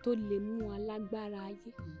lẹni tó lè mú alágbára ayé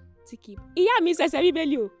tí kì í. Ìyá mi ṣẹ̀ṣẹ̀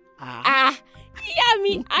bíbélì o. Ìyá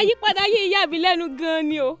mi àyípadà ayé ìyá mi lẹ́nu gan-an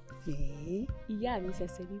ni o. Ìyá mi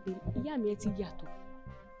ṣẹ̀ṣẹ̀ bíbélì. Ìyá mi ẹ ti yàtọ̀.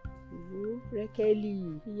 Rẹ̀kẹ̀lì.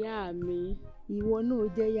 Ìyá mi. Ìwọ náà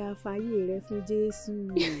jẹ́ ya fàyè rẹ fún Jésù.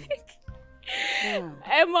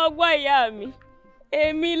 Ẹ mọ̀ gbọ́ ìyá mi.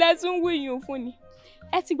 Èmi lẹ tún wíyùn fún ni.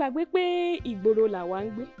 Ẹ ti gbàgbé pé ìgboro làwa ń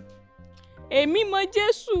gbé. Èmi mọ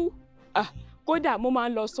Jésù. Kódà mo máa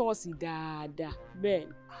ń lọ ṣọ́ọ̀ṣì dáadáa. Bẹ́ẹ̀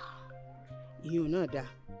ni. Ìyẹn náà dáa.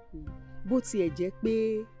 Bó tiẹ̀ jẹ́ pé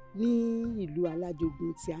ní ìlú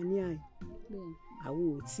alájogún tí a ní àyè àwọn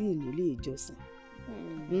ò tí ì nílé ìjọsìn.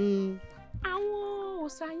 Àwọn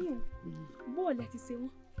òṣàyìn bóòlù ẹ ti ṣe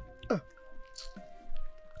wọ́n.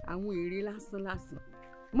 Àwọn ère lásán lásán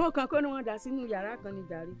mọ́ kan kó ní wọ́n dà sínú yàrá kan ní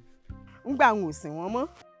jàre. Ńgbà àwọn ò sìn wọ́n mọ́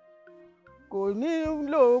kò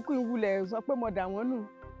nílò kí n wulẹ̀ sọ pé mo dà wọ́n nù.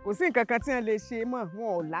 Kò sí nǹkan kan tí wọ́n lè ṣe mọ́, wọn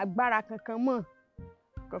ò lágbára kankan mọ́.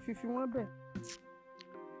 Kò fífi wọ́n bẹ̀.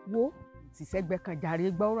 Wo tìṣẹ́gbẹ́ kan jàre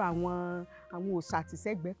gbọ́rọ̀ àwọn òòṣà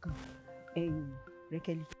tìṣẹ́gbẹ́ kan.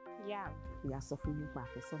 Rẹ̀kẹ̀lì. Ìyá sọ fún mi nípa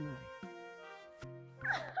àfẹ́sọ́nà rẹ̀.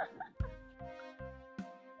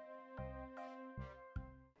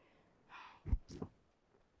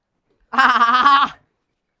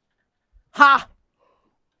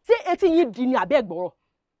 Ṣé etí yín di ni àbẹ́ ẹ̀gbọ́rọ̀?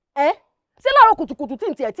 Ṣé láàárọ̀ kùtùkùtù tí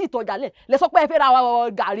n tiẹ̀ tí ìtọ́jà lẹ̀ sọ pé ẹ fẹ́ ra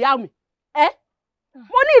gàrí àwìn?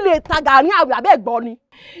 Mo ní ilé ta gàrí àwìn àbẹ́ ẹ̀gbọ́ ni.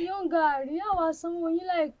 Ìyá gàrí àwa sanwó yín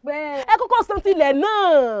láìpẹ́. Ẹ kọ́kọ́ san tilẹ̀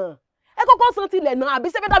náà. Àbí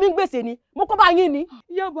ṣé fẹ́ dá mi gbèsè ni? Mo kọ́ bá yín ni.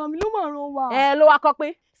 Ìyá bàmí ló máa ràn wá. Ló wá kọ pé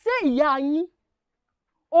ṣé ìyá yín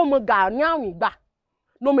ó mọ gàrí àwìn gbà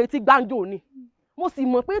ló mọ etí gbáǹjò ni. Mo sì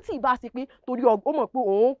mọ̀ pé tí ìbá ṣe pé torí ó mọ̀ pé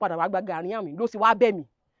òun padà wá gba gàrí àwìn ló sì wá bẹ̀ mí.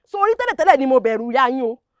 Sórí tẹ́lẹ̀tẹ́lẹ̀ ni mo bẹ̀rù ìyá yín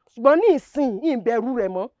o ṣùgbọ́n ní ìsìn ìbẹ̀rù rẹ̀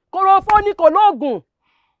mọ́ korofo ní kò lóògùn.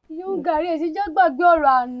 Ìyá gàrí ẹ̀ ti jẹ́ gbàgbé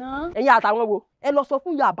ọ̀rọ̀ àná. Ẹ̀yin àtàwọn wo ẹ lọ sọ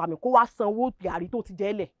fún ìyá àbàmì kó wá sanwó gàrí tó ti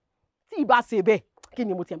jẹ́lẹ̀ tí ìbá ṣe bẹ́ẹ̀ kí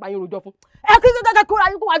ni mo ti ẹ̀ bá yín rojọ́ fún. Ẹ kí kẹ́kẹ́ kóra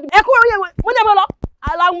yín kó wájú ẹ kúrò yẹn mo ní ẹ mọ lọ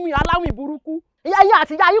aláwìn burúkú ìyá yín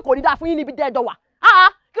àti ìyá yín kò ní dáa fún yín níbi dẹ́ẹ̀dọ̀ wà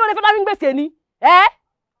kí ló lè fẹ́ dá mi gbèsè ni.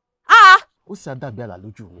 Ó sì àdàgbé àlà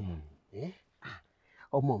lójú mi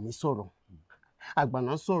ọmọ mi sọ̀rọ̀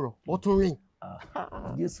àgbàná sọ̀rọ̀ ó tún rìn.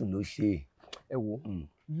 Jésù ló ṣe. Ẹ wo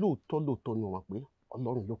lóòótọ́ ni wọ́n pé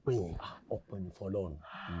Ọlọ́run ló pè yín. Ọpẹ́ ni fún Ọlọ́run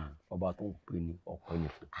ọba tó ń pè ní ọpẹ́ ni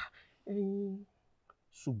fún.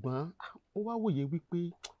 Ṣùgbọ́n ó wá wòye wípé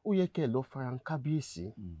ó yẹ kẹ́ ẹ lọ fara kábíyèsí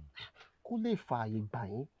kó lè fààyè gbà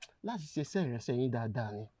yín láti ṣe sẹ́ẹ̀rẹ́sẹ̀ yín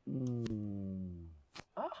dáadáa ni.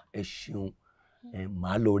 Ẹ ṣeun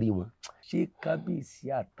màá lọ rí wọn. Ṣé kábíyèsí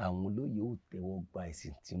àtàwọn olóyè ò tẹ́wọ́ gba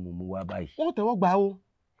ẹ̀sìn tí mo mú wá báyìí? Wọ́n tẹ́wọ́ gbà o.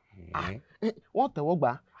 Wọ́n tẹ́wọ́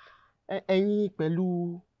gbà. Ẹ̀yin pẹ̀lú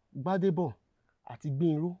Gbádébọ̀ àti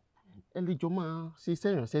Gbénró ẹ lè jọ máa ṣe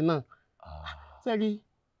sẹ́ẹ̀rẹ́sẹ̀ náà. Sẹ́rí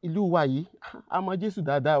ìlú wa yìí a mọ Jésù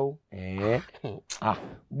dáadáa o.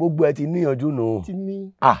 Gbogbo ẹ ti níyànjú nù. ti ní.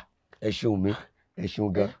 Ẹ ṣeun mi, ẹ ṣeun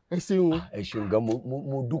gan. ẹ ṣeun. Ẹ ṣeun gan,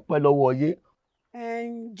 mo dúpẹ́ lọ́wọ́ yé.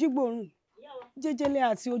 Jígbóhùn Jẹ́jẹ́lé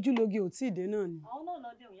àti Ojúlóge ò tí ì dé náà ni. àwọn náà lọ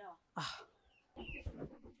dé òun yà wá.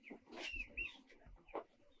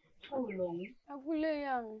 báwo lọ̀hún. ẹ kú lé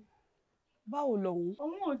ìyá mi. báwo lọ̀hún.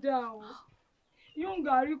 òun ò dáa o yóò ń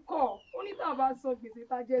gàrí kọ ó ní tàbá sọ gbèsè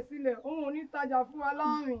tajẹ sílẹ̀ òun ò ní tajà fún wa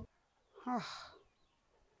láàrin.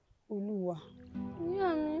 Olúwa. ìyá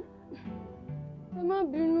mi ẹ má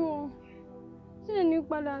bínú o tí ẹ ní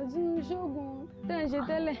padà sínú ṣọ́ọ̀gùn tẹ́ ẹ ṣe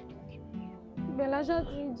tẹ́lẹ̀ ibẹ̀ láṣà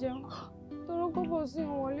ti ń jẹun toró kọ́bọ̀ sí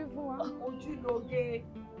ń wọlé fún wa. Ojúlóge.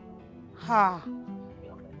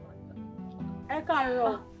 ẹ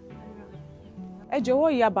káàárọ̀. ẹ jọ̀wọ́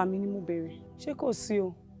ìyá bàmí ni mo béèrè ṣé kò sí o.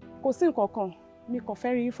 kò sí nǹkan kan mi kàn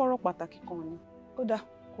fẹ́ rí fọ́rọ̀ pàtàkì kan ni. ó dáa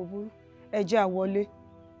kò burú ẹ jẹ́ a wọlé.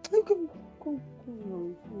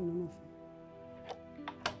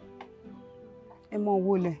 ẹ mọ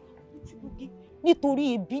owó lẹ.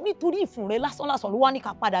 nítorí ebi nítorí ìfún rẹ lásánlásán ló wá ní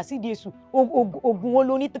ká padà sí Jésù oògùn wo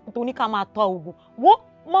ló ní tó ní ká máa tọ oògùn wo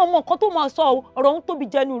mọ ọmọ nǹkan tó máa sọ o ọ̀rọ̀ ohun tóbi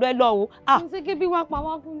jẹnu rẹ lọ o. ṣé kébí wá pa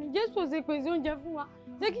wá fún mi Jésù ò sì pèsè oúnjẹ fún wa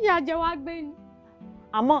ṣé kí ìyà jẹ wá gbé ni.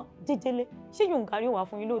 àmọ́ Jẹ́jẹ́lé ṣé yòǹgàrí wà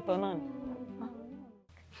fún yín lóòótọ́ náà ni.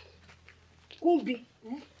 Kúnbi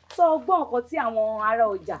sọ ọgbọ́n nǹkan tí àwọn ará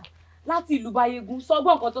ọjà láti ìlú Báyégún sọ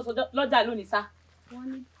ọgbọ́n nǹkan tó sọ lọ́jà lónìí sá. wọ́n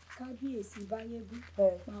ní kábíyèsí Báyégún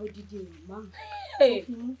pa odidi èèyàn márùn-ún ó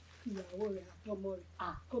fi mú ìyàwó rẹ̀ àtọmọ rẹ̀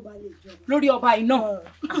kó bá lè jọba. lórí ọba iná.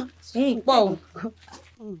 pọ̀ o.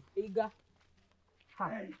 ìga.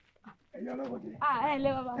 ẹ̀yọ́ lọ́wọ́dé. ẹ lé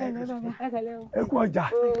bàbá ẹ kẹlẹ́ o. ẹ kú ọjà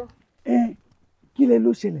kí lẹ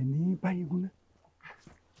ló ṣẹlẹ̀ ní Báyégún náà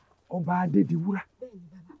ọba Adédiwúrà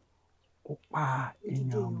ó pa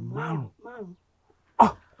èèyàn márùn-ún.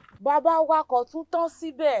 bàbá wa kò tún tán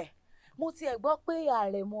síbẹ̀ mo tiẹ̀ gbọ́ pé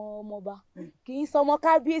àrẹ̀mọ ọmọọba kì í sọmọ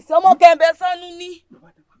kábíyèsí ọmọ Kẹ́mbẹ Sọ́nù ní.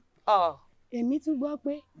 èmi tún gbọ́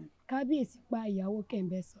pé kábíyèsí pa ìyàwó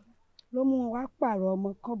Kẹ́mbẹ Sọ́nù ló mú wọn wá pààrọ̀ ọmọ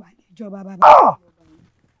kọ́ba níjọba bàbá.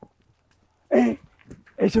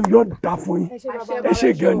 ẹ ṣe yóò dá fún yín ẹ ṣe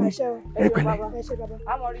gan ni ẹ pẹ̀lẹ́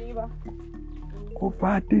ọba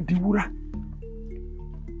Adédiwúrà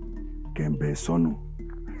Kẹ́mbẹ Sọ́nù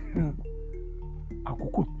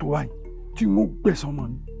àkókò tó wáyé tí wọn gbẹ̀san mọ́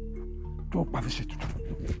ni tí wọn pa fi ṣe tutù.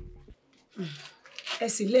 ẹ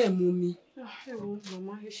sì lẹ́ẹ̀mú mi. ẹ wo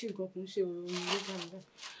màmá ẹ ṣe nǹkan kan ṣe ọ̀rọ̀ mi ló bá mi dá.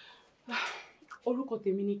 orúkọ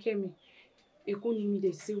tèmi ni Kẹ́mi Èkó ni mi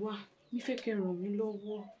dẹ̀ sí wá mi fẹ́ kẹ́ ràn mí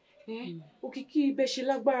lọ́wọ́ òkìkí ibẹ̀ ṣe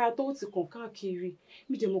lágbára tó ti kàn káàkiri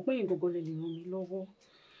mi dẹ̀ mọ̀ pé yín gangan lè ràn mí lọ́wọ́.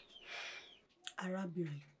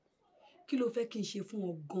 arábìnrin kí ló fẹ́ kí n ṣe fún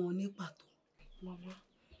ọ gan-an ní pàtó. màmá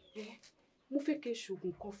mo fẹ́ kẹ́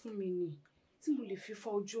ṣoògùn kan fún mi ni tí mo lè fi fa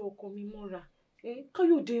ojú ọkọ mi mọ́ra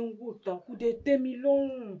Káyọ̀dé ń wò tán kò dé tẹ́ mi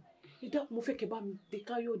lọ́rùn ìdáàbò mo fẹ́ kẹ́ bá mi dé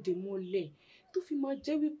Káyọ̀dé mọ́lẹ̀ tó fi máa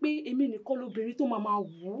jẹ́ wípé èmi nìkan lóbìnrin tó máa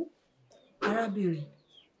wù ú. arábìnrin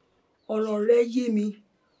ọ̀rọ̀ rẹ yé mi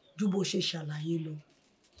ju bó ṣe ṣàlàyé lọ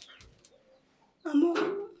àmọ́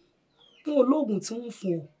fún olóògùn tí wọ́n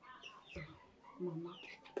fún ọ. màmá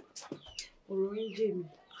ọ̀rọ̀ yín jẹ́ mi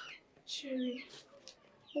ṣé rí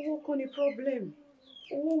owó kọ́ ni problem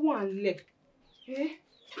owó wà nílẹ̀.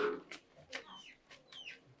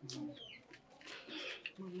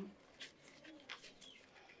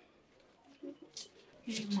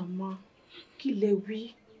 Màmá kí lẹ wí.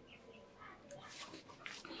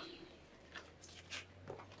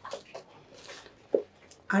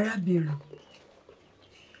 arábìnrin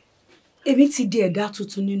èmi ti di ẹ̀dá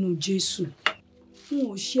tuntun nínú Jésù n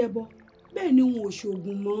ò ṣẹbọ bẹ́ẹ̀ ni n ò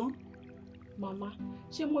ṣoògùn mọ́. màmá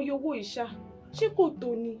ṣé mo yọ owó ìṣá ṣé kò tó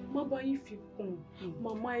ni má bá yín fi kùn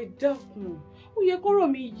màmá ẹ dákun ó yẹ kọ́rọ̀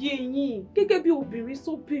mi yé yín gẹ́gẹ́ bí obìnrin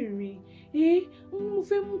sóbìnrin mo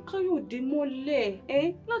fẹ́ mú Káyọ̀dé mọ́lẹ̀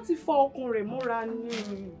láti fa ọkàn rẹ̀ mọ́ra ni.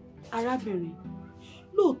 arábìnrin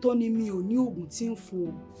lóòótọ́ ni mi ò ní oògùn tí ń fún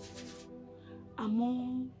ọ àmọ́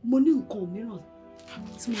mo ní nǹkan mìíràn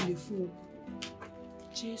tí mo lè fún ọ.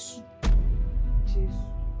 Jésù.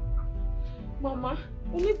 màmá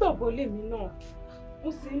onígbàgbọ́ lèmi náà mo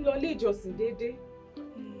sì ń lọ ilé ìjọsìn déédéé.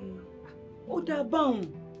 ó dáa báwọn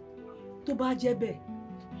tó bá jẹ́ bẹ́ẹ̀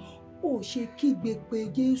ó ṣe kígbe pé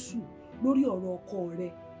Jésù lórí ọ̀rọ̀ ọkọ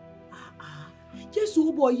rẹ̀ Jésù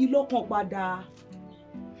ó bọ̀ yí lọ́kàn padà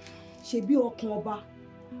ṣebí ọkàn ọba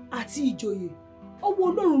àti ìjòyè ọwọ́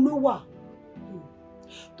Ọlọ́run ló wà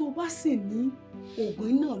tó bá sì ní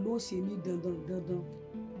ògùn náà ló ṣe ní dandan dandan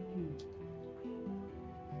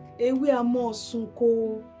ewé a mọ́ sunko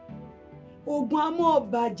oògùn a mọ́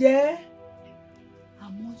bàjẹ́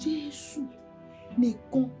àmọ́ Jésù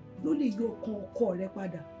nìkan ló lè yọ ọkàn ọkọ rẹ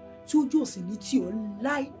padà tí ojú ò sì ní tì ọ́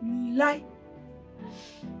láíláí.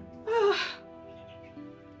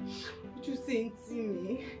 Ojú sì ń tì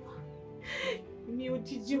mí. Mi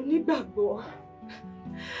òjijì onígbàgbọ́.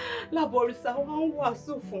 Lábọ̀rìṣà wa ń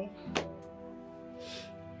wàásù fún.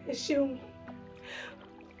 Ẹ ṣeun.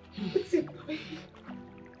 Ó ti pẹ́.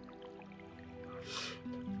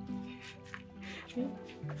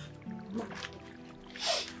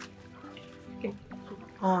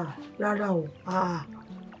 Rárá o.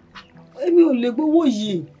 Èmi ò lè gbowó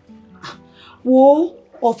yìí. Wo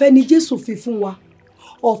ọ̀fẹ́ ni Jésù fi fún wa.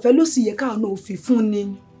 Ọ̀fẹ́ ló sì yẹ káà náà fi fún ni.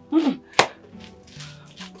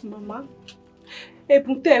 Màmá,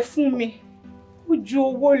 ẹ̀bùn tẹ́ ẹ fún mi, ó ju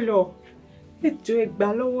owó lọ. Ẹ jọ̀ọ́ ẹ gbà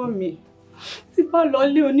lọ́wọ́ mi. Tí bá lọ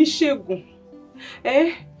lé oníṣègùn,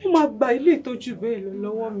 ó máa gba ilé ìtọ́jú bẹ́ẹ̀ lọ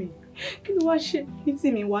lọ́wọ́ mi. Kí ló wá ṣe ní tí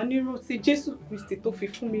mi wá nírò tí Jésù Kristi tó fi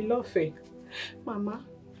fún mi lọ́fẹ̀ẹ́? Màmá,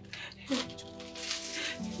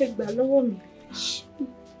 ẹ gbà lọ́wọ́ mi.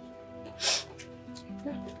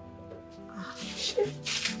 Ṣé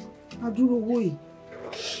adúrò owó yìí?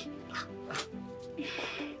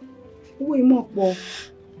 Owó yìí mọ̀ pọ̀.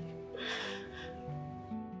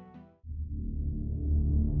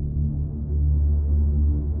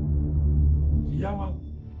 Ìyá wa.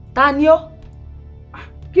 Ta ni ọ́?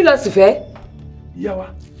 Kí ló sì fẹ́? Ìyá wa,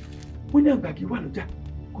 wọ́n ní àgbà kì í wà lọ́jà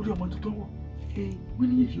kórí ọmọ tuntun wọ̀. Wọ́n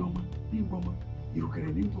ní èyí ọmọ ní ìgbọ́ ọmọ,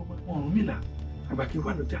 ìrùkẹ̀rẹ̀ ní ìgbọ́ ọmọ. Ọ̀rúnmìlà, àgbà kì í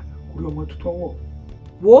wà lọ́jà kórí ọmọ tuntun wọ̀.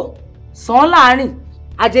 Wo sàn án láàrin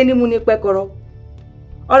ajẹnimu ní pẹkọrọ.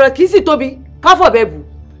 Ọ̀rọ̀ kì í sì tóbi káfọ̀bẹ bù.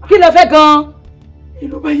 Kí ló fẹ́ gan-an?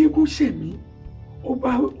 Ìlú bá yégún ṣẹ̀mí, ọba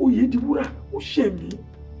Oyèdìwúrà ó ṣẹ̀mí,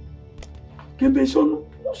 Kẹ́mbẹ́ Ìsọnù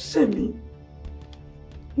ó ṣẹ̀mí.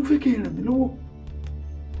 Mo fẹ́ kẹ́ ẹ ràn mí lọ́wọ́.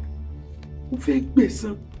 Mo fẹ́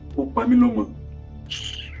gbẹ̀san, ó pa mí lọ́mọ.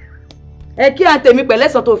 Ẹ kí à ń tèmi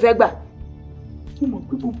pẹ̀lẹ́sàn tó fẹ́ gbà. Mo mọ̀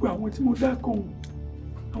pé gbogbo àwọn tí mo dá kan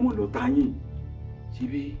àwọn lọ́tà yín.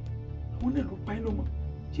 Síbí àwọn náà ló pa yín lọ́mọ.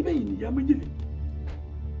 Síbẹ̀ yìí nìyá méjèlè.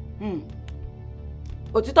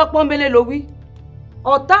 Òtítọ́ pọ́nbélé ló wí.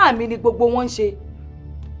 Ọ̀tá mi ni gbogbo wọn ń ṣe.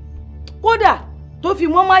 Kódà tó fi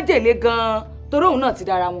mọ́ májèlé gan-an torí òun náà ti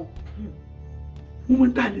dára wọn. Mo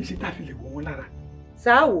mọ̀ tá a lè ṣe tá a fi lè wọ̀ wọ́n lára.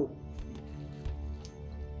 Sáàwò.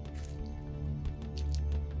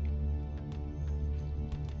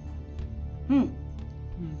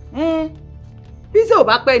 Bí ṣe ò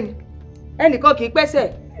bá pẹ́ ni ẹnìkan kì í pẹ́sẹ̀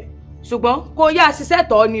ṣùgbọ́n kó yá ṣiṣẹ́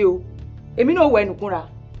tọ́ ni o èmi náà wọ ẹnu kúnra.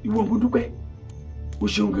 Ìwọ mo dúpẹ́ o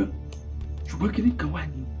ṣeun gan ṣùgbọ́n kinní kan wà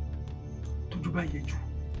ní tójú bá yẹ jù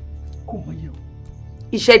kó mọ yẹ o.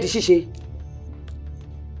 Iṣẹ́ di ṣíṣe.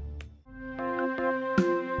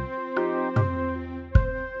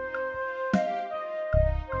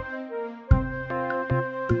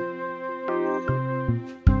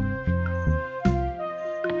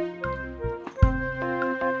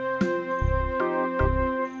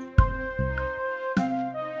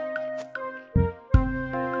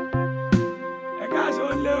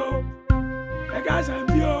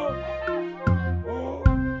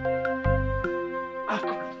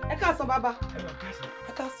 Bàbá.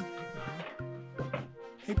 Ẹ káàsán.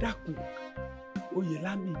 Ẹ dákun, oyè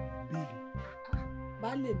lámì béèrè.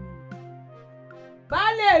 Baálé mi.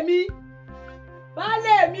 Baálé mi.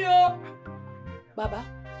 Baálé mi o. Bàbá,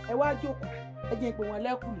 ẹ wá jókòó. Ẹ jẹ́ pé wọ́n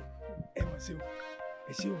lẹ́kùn. Ẹ mọ̀ sí o.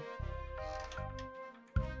 Ẹ ṣé o.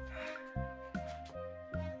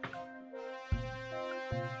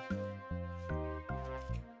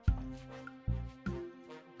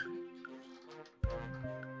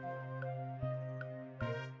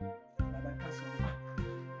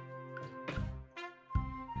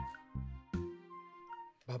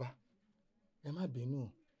 Bàbá, ẹ má bínú,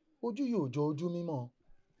 ojú yóò jọ ojú mímọ́.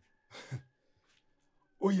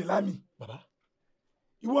 Oyèlámì. Bàbá.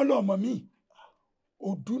 Ìwọ lọmọ mi,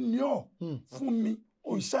 òdú ni ọ́ fún mi,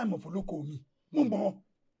 òìṣà ìmọ̀fólókò mi, mo mọ̀.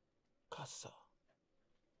 Kàsà.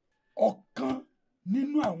 Ọ̀kan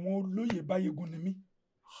nínú àwọn olóyè Báyégún ni mí.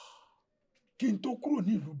 Kí n tó kúrò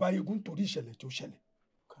ní ìlú Báyégún torí ìṣẹ̀lẹ̀ tó ṣẹlẹ̀.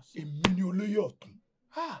 Èmi ni olóyè ọ̀tún.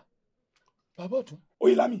 Bàbá ọ̀tún.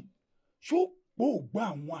 Oyèlámì, ṣó pò gbọ́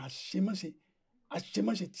àwọn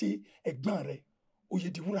àṣemáṣe tí ẹ̀gbọ́n rẹ̀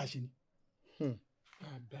Oyèdìwúrà ṣe ni.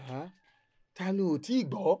 Bàbá, ta ló ò tí ì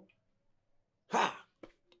gbọ́?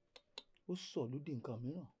 Ó sọ lóde nǹkan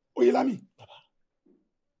mìíràn. Oyèlámì, bàbá,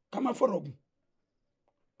 ká má fọ̀rọ̀ gùn,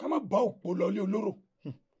 ká má bá òpó lọlé olóró.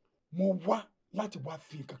 Mo wá láti wá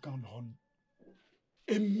fi kankan lọ ni.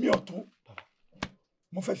 Èmi ọ̀tún,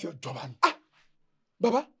 mo fẹ́ fi ọjọba ni.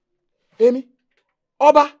 Bàbá, èmi,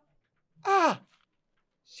 ọba.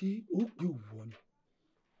 Ṣé ó pé òwò ni?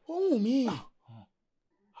 ohun mi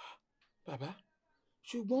bàbá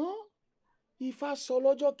ṣùgbọ́n Ifá sọ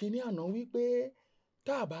lọ́jọ́ kìíní àná wípé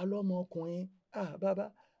tá a bá lọ́mọ ọkùnrin bàbá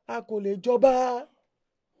a kò lè jọba.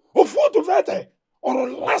 òfúùtù fẹ́ tẹ̀ ọ̀rọ̀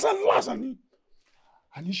lásán ni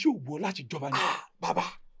àní ṣé ògbó láti jọba ni. bàbá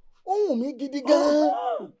ohun mi gidi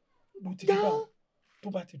gan-an. bó ti rí báwọn tó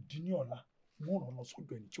bá ti di ní ọ̀la wọ́n ràn lọ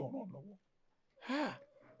sọ́dọ̀ ẹni tí ó ràn lọ́wọ́.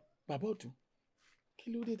 bàbá ọ̀tún kí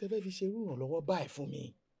ló dé tẹ́ fẹ́ fi ṣe irú ìrànlọ́wọ́ báyìí fún mi.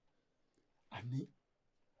 àní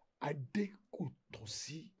adé kò tọ́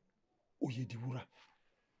sí Oyèdìwúrà.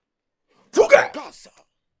 fúkẹ́.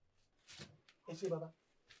 ẹ ṣé bàbá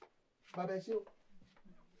ẹ ṣé o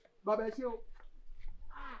bàbá ẹ ṣé o.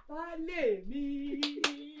 Baálé mi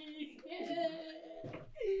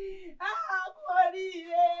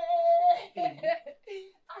àkóríire.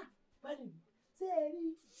 Baálé mi ṣé ẹ rí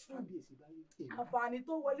àǹfààní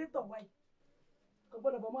tó wọlé tọ̀ wáyé kò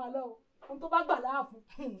gbọ́dọ̀ bọ̀ máa lọ ohun tó bá gbà láàfún.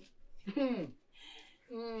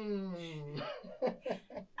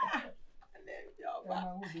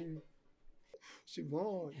 ṣùgbọ́n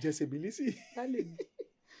jẹsẹ̀bílísì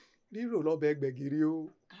rírò lọ́bẹ̀ gbẹ̀gìrì o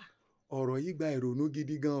ọ̀rọ̀ yìí gba ìrònú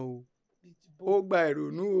gidi gan o ó gba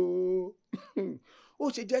ìrònú o ó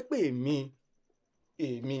ṣe jẹ́ pé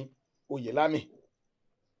èmi Oyèlámì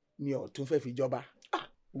ni ọ̀tún fẹ́ fi jọba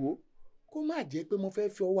wo kó má jẹ́ pé mo fẹ́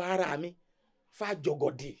fi ọwọ́ ara mi fa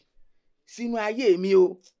jọgọdì sínú ayé mi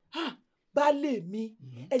o. Baálé mi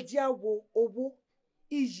ẹ jẹ́ á wo owó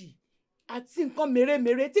iyì àti nǹkan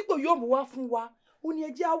mèremère tí kò yóò mú wá fún wa ó ní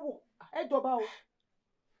ẹ jẹ́ á wò ẹ jọba o.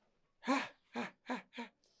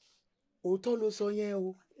 òótọ́ ló sọ yẹn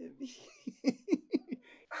o.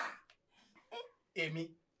 èmi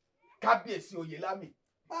kábíyèsí Oyèlámì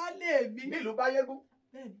Baálé mi nílùú Báyégún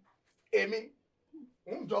èmi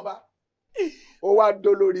ń jọba ó wá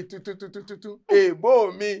dolórí tututututu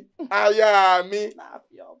èbó mi aya mi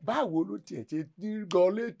báwo ló tiẹ̀ ṣe gan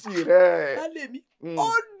létí rẹ̀. Baálé mi ó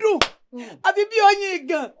dùn àfi bí oyin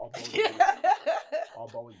gan.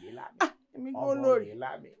 ọba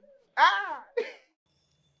Oyèlámì.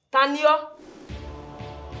 Ta ni ọ́?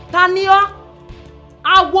 Ta ni ọ́?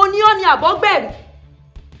 Àwo ni ọ́ ni àbọ́gbẹ̀rì?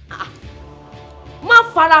 Má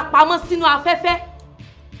fara pamọ́ sínú afẹ́fẹ́.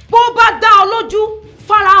 Bó bá dá ọ lójú,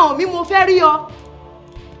 farahàn mi mo fẹ́ rí ọ.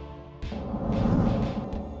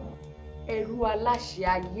 Ẹrú aláṣẹ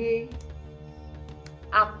ayé,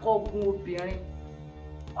 akọgun obìnrin.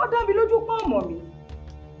 Ó dá mi lójú pọ́n mọ̀ mi.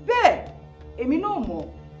 Bẹ́ẹ̀, èmi náà mọ̀,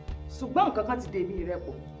 ṣùgbọ́n nǹkan kan ti dèmi rẹ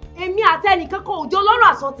pọ̀. Èmi àti ẹnìkan kan ò jọ lọ́rọ̀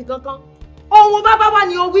àsọtì kankan. Ohun bá bá wá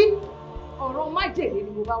ni o wí. Ọ̀rọ̀ májèlé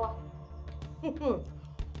ni mo bá wá.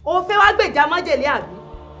 O fẹ́ wá gbèjà májèlé àbí?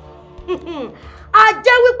 A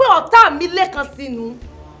jẹ́ wípé ọ̀tá mi lẹ́kan sínú.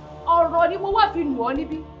 Ọ̀rọ̀ ni mo wá fi nù ọ́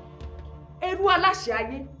níbí. Ẹrú aláṣẹ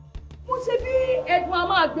ayé. Mo ṣe bí ẹ̀dùn a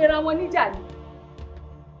máa gbéra wọn níjà ni.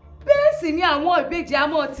 Bẹ́ẹ̀ sì ni àwọn ìbejì a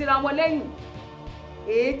máa tira wọn lẹ́yìn.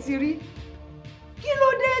 Èé ti rí. Kí ló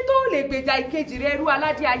dé tó lè gbèjà ìkejì rẹ ẹrú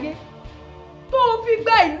aládé ayé? Tó fi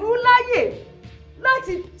gba ìlú láyè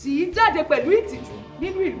láti tì í jáde pẹ̀lú ìtìjú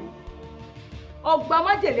nínú ìlú. Ọgbà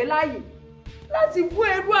májèlé láàyè láti wú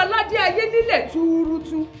ẹrú aládé ayé nílẹ̀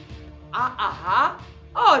túrútú.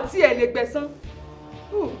 Ọ̀tí ẹ̀ lè gbẹ̀san.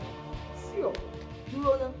 Sí ọ̀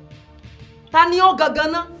dúró ná. Ta ni ọ́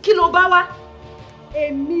gangan ná? Kí ló bá wá?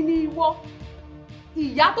 Èmi ni ìwọ.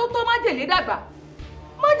 Ìyá tó tọ́ májèlé dàgbà.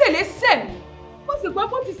 Májèlé sẹ̀mí. Mo sì gbọ́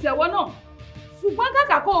bó ti ṣẹ̀wọ́ náà. Ṣùgbọ́n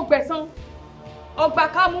kàkà kó o gbẹ̀san. Ọgbà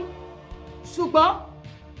kámú. Ṣùgbọ́n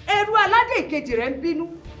ẹrú aládé ìkejì rẹ̀ ń bínú.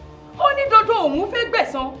 Ó ní dandan òun fẹ́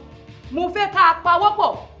gbẹ̀san. Mo fẹ́ ká a pawọ́pọ̀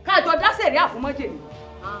ká jọ dá sẹ̀ríà fún májèlé.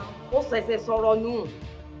 Ó ṣẹ̀ṣẹ̀ sọ̀rọ̀ nù.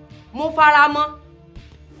 Mo fara mọ́.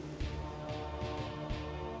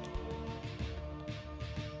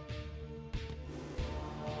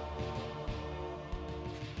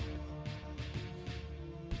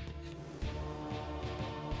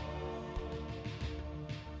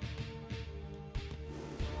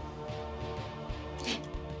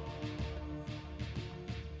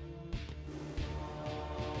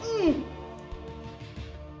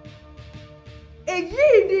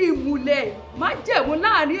 Èyí ni ìmùlẹ̀ májẹ̀mú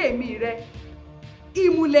láàrin èmi rẹ.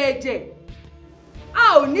 Ìmùlẹ̀ ẹ̀jẹ̀. A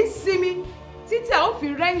ò ní sinmi títí a ó fi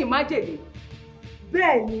rẹ́yìn májèlé.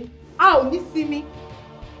 Bẹ́ẹ̀ ni, a ò ní sinmi.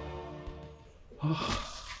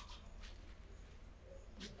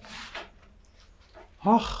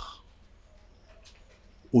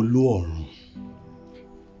 Olúọ̀run,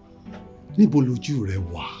 níbo lójú rẹ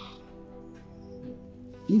wà?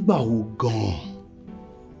 Nígbà wo gan-an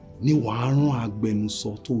ni wàá rán agbẹnusọ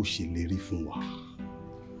tó ṣèlérí fún wa?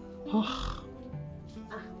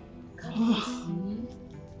 Kábíyèsí,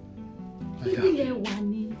 ibi lẹ wà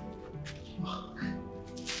ní.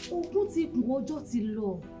 dákun ọjọ́ ti lọ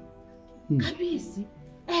kábíyèsí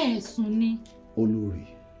ẹ̀sùn ni. olórí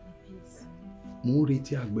mo ń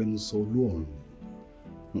retí agbẹnusọ olóòrùn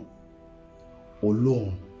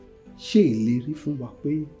olóòrùn ṣe ìlérí fún wa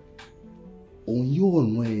pé òun yóò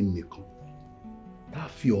rán ẹnìkan tá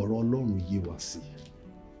a fi ọ̀rọ̀ ọlọ́run yé wa sí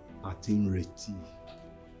àti ń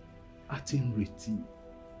retí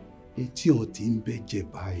etí ọ̀hún ti ń bẹ́jẹ̀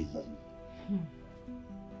báyìí.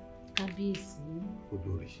 kábíyèsí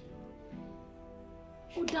olórí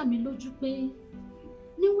ó dá mi lójú pé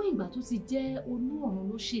níwọ̀n ìgbà tó ti jẹ́ olúọ̀run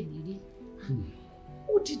ló ṣèlérí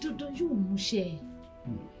ó di dandan yóò múṣẹ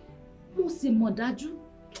mo sì mọ̀ dájú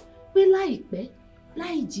pé láìpẹ́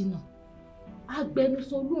láì jìnnà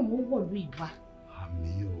agbẹnusọ olóòrùn ó wọ̀lú ìwà.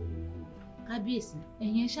 àmín o. kábíyèsí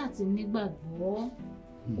ẹ̀yin ṣáà ti nígbàgbọ́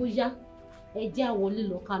ó yá ẹ jẹ́ á wọlé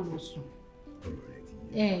lọ ká lọ sùn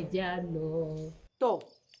ẹ jẹ́ á lọ. tọ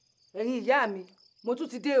ẹ̀yin ìyá mi mo tún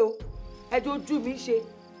ti dé o ẹjọ́ ojú mi ṣe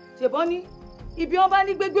ṣèbọn ní ibi wọn bá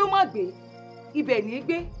ní gbégbé ó má gbé ibẹ̀ ní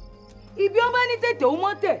gbé ibi wọn bá ní tètè ó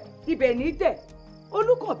mọ́ tẹ̀ ibẹ̀ ní tẹ̀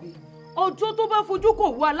Olúkọ̀bí ọjọ́ tó bá fojú kò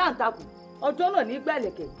wú aláǹtakùn ọjọ́ náà ní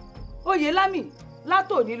gbàlẹ̀kẹ̀ Oyèlámì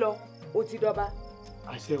látòní lọ ó ti dọba.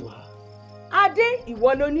 àṣẹ wà. adé ìwọ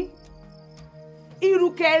ló ní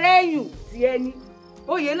ìrùkẹ̀rẹ̀ ẹ̀yùn tí ẹni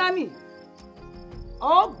Oyèlámì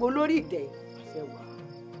ọ̀gbó lórí ìtẹ́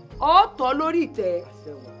ọ̀tọ̀ lórí ìtẹ́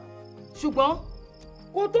ṣùgbọ́n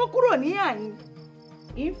kó tó kúrò ní àyín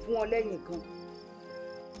ń fún ọ lẹ́yìn kan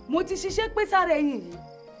mo ti ṣiṣẹ́ pé sára ẹ̀yìn yìí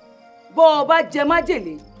bọ́ ọ bá jẹ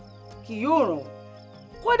májèlé kì yóò ràn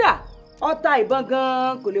kódà ọta ìbọn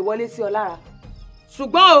gan kò lè wọlé sí ọ lára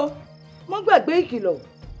ṣùgbọ́n o mo gbàgbé ìkìlọ̀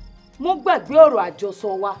mo gbàgbé ọ̀rọ̀ àjọsọ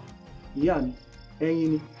wa. ìyá mi ẹ̀yin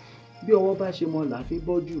ni bí ọwọ́ bá ṣe mọ làá fi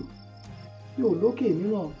bọ́jú yóò lókè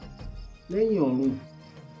mìíràn lẹ́yìn ọ̀run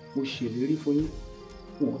mo ṣèlérí fún yín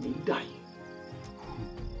wọn ò ní dà yín.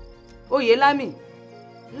 Oyèlámì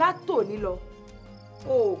látòní lọ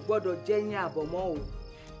o ò gbọ́dọ̀ jẹyìn àbọ̀ mọ́ o.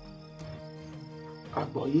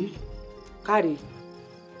 àgbọ̀yé. káre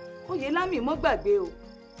Oyèlámì mọ́ gbàgbé o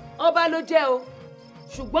ọba ló jẹ́ o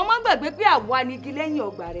ṣùgbọ́n mọ́ gbàgbé pé àwa nigi lẹ́yìn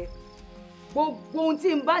ọgbà rẹ gbogbo ohun tí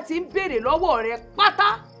n bá ti ń béèrè lọ́wọ́ rẹ pátá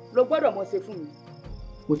ló gbọ́dọ̀ mọ̀ ṣe fún mi.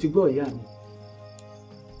 mo ti gbọ́ ìyá mi.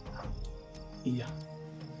 ìyá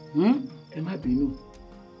ẹ má bínú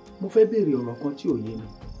mo fẹ́ béèrè ọ̀rọ̀ kan tí ò yé mi.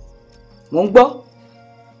 mo ń gbọ́.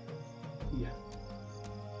 ìyá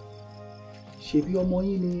ṣebí ọmọ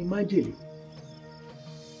yín ni májèlé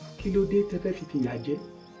kí ló dé tẹ́ fẹ́ fi fìyà jẹ.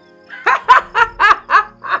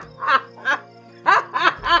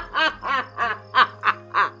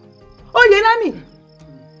 Oyèlámì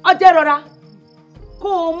ọjẹ́ rọra kó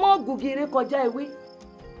o mọ́ gùgìrì kọjá ewé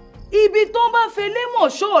ibi tó bá fẹ́ lémọ̀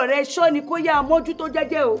ṣọ́ rẹ ṣọ́ ni kó yá amọ́jú tó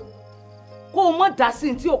jẹ́jẹ́ o kó o mọ̀ dá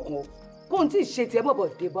sí ti òkun kó o tí ì ṣe tiẹ̀ mọ̀bọ̀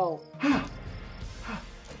dé bá ọ.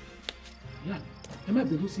 ẹ má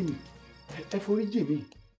bínú sí mi ẹ forí jì mí.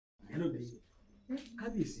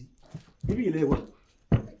 kábíyèsí ibi ilẹ̀ wa.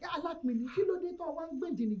 alápìnrin kí ló dé tó wá ń gbé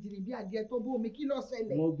jìnnìjìnnì bí adìẹ tó bómi kí ló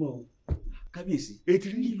ṣẹlẹ̀. wọ́n gbọ́n o kábíyèsí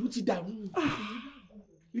ètìrí ìlú ti dàrú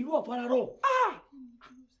ìlú ọ̀fararọ̀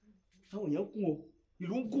àwọn èèyàn kún o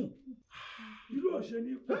ìlú ń kùn. ìlú ọ̀sẹ̀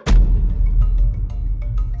ní kú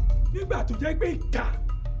nígbà tó jẹ́ pé ìkà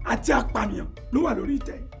àti apànìyàn ló wà lórí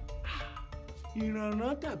ìtẹ́. ìrànà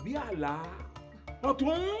tàbí àlá.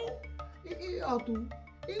 ọ̀tún. ọ̀tún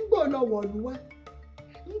ń gbò lọ wọ̀lú wá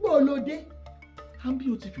ń gbò lọ dé. ábí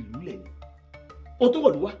o ti fìlú lẹ̀ ni o tó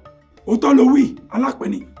wọ̀lú wá. òótọ́ ló wí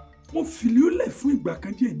alápẹ̀ni mo fìlú lẹ̀ fún ìgbà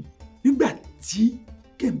kan díẹ̀ ni nígbà tí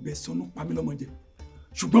Kẹ́mbẹ́ Ìsọnù pa mí lọ́mọ jẹ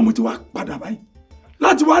ṣùgbọ́n mo ti wá padà báyìí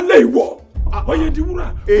láti wá lé ìwọ Oyèdìwúrà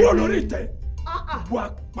kúrò lórí ìtẹ́ bu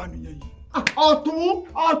apànìyàn yìí.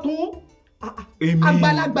 ọ̀tún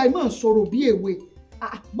àgbàlagbà ìmọ̀ sọ̀rọ̀ bí èwe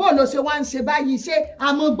bọ́ọ̀lù ṣe wá ń ṣe báyìí ṣé a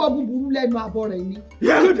mọ́ gbọ́ búburú lẹ́nu àbọ̀ rẹ̀ ni.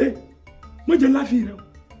 ìyá lóde mo jẹ láfi rẹ o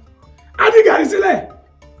adigun sílẹ̀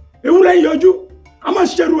ewúrẹ́ yọjú a máa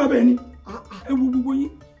ṣẹ́rù abẹ́ ni ẹ wo gbogbo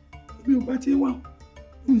yín bí o bá ti wá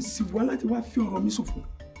n sì wá láti wá fi ọ̀rọ̀ mi ṣòfò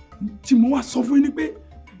tí mo wá sọ fún yín ni pé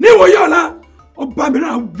ní ìwòye ọ̀la ọba mi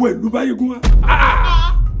náà wọ ìlú báyìí gún wa.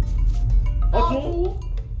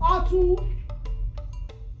 ọ̀tún.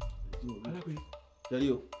 alápẹ̀ jẹ́rí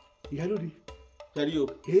o ìyálóde jẹ́rí o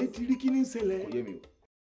èyí ti rí kí ní ṣẹlẹ̀. kò yé mi o.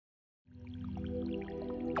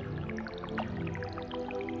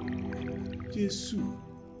 Jésù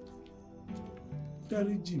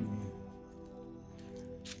dáríjì mi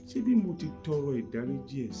ṣé bí mo ti tọrọ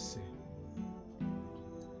ìdáríjì ẹ̀ṣẹ̀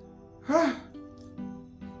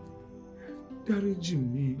dáríjì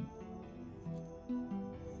mi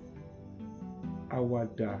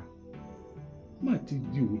àwàdà má ti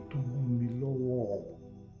di òótọ́ mọ́ mi lọ́wọ́.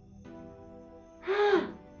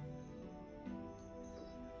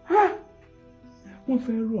 Wọ́n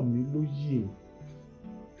fẹ́ rọ̀ mí lóyè.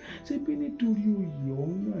 Ṣé bí nítorí oyè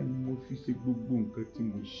ọ̀hún náà ni mo fi ṣe gbogbo nǹkan tí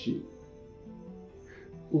mo ṣe?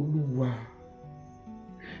 Olúwa,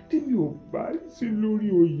 tí mi ò bá sí lórí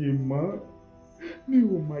oyè mọ́, mi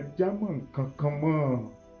ò mà jámọ́ nǹkan kan mọ́.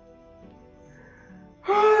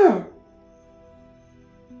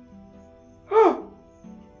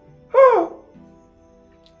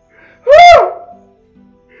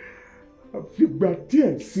 Àfìgbà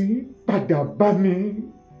díẹ̀ sí padà bá mi.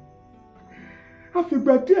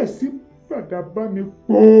 Àfìgbà díẹ̀ sí padà bá mi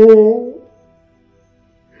pọ̀.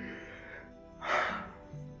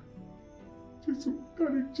 Jésù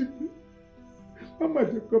dáríjì mí. Má má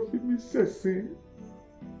jẹ́ kó fi mí ṣẹ̀sín.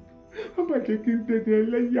 Má má jẹ́ kí n dẹni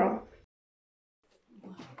ẹlẹ́yà.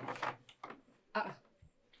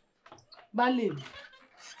 Baálé mi.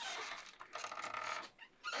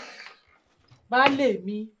 Baálé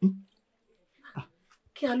mi.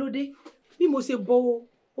 Kí a ló dé? Bí mo ṣe bọ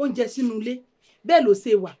oúnjẹ sínú ilé, bẹ́ẹ̀ ló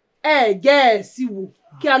ṣe wà. Jẹ́ ẹ̀ sí wò.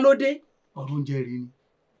 Kí a ló dé? Ọ̀rọ̀ oúnjẹ rí ni.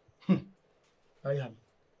 Báyà mi,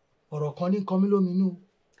 ọ̀rọ̀ kan ní kan mí lóminú,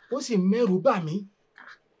 ó sì mẹ́rù bà mí.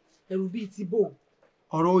 Ẹ̀rù bíi ti bò.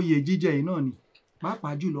 Ọ̀rọ̀ oyè jíjẹ yìí náà ni,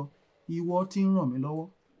 pàápàá jùlọ, ìwọ tí ń ràn mí lọ́wọ́.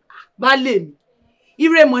 Baálé mi,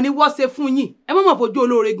 ire mọ̀ ni wọ́n ṣe fún yín, ẹ má mà fojú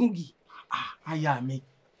olóore gúngi. Aya mi,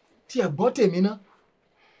 tí ẹ gbọ́ tèmi ná.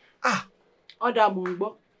 Ọ̀dà mò ń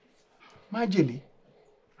gbọ́. Májèlé,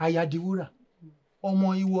 aya di wúrà, ọmọ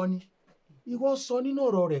ìwọ ni. Ìwọ sọ nínú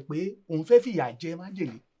ọ̀rọ̀ rẹ̀ pé òun fẹ́ fìyà jẹ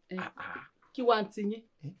májèlé. Kí wá ń ti yín?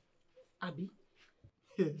 Àbí?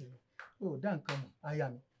 Ó dá nǹkan mọ̀, aya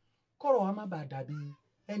mi. Kọ́rọ̀ wa má bàa dàbí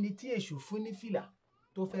ẹni tí èṣù fún ní fìlà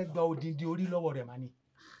tó fẹ́ gba odindi orí lọ́wọ́ rẹ̀ mà ni.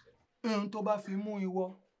 Ohun tó bá fi mú ìwọ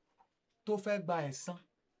tó fẹ́ gba ẹ̀san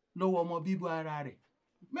lọ́wọ́ ọmọ bíbú ara rẹ̀.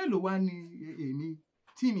 Mélòó wá ni èmi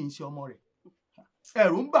tí mi ń ṣe ọmọ rẹ̀?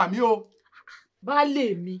 Ẹ̀rù ń bà mí o. Baálé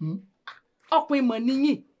mi, ọkùnrin mọ̀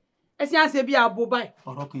níyìn, ẹ sì á ṣe bí abo báyìí.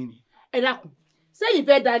 Ọ̀rọ̀ kí ni? Ẹ dákun, sẹ́yìn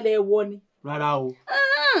fẹ́ dalẹ̀ ẹ̀wọ ni. Rárá o.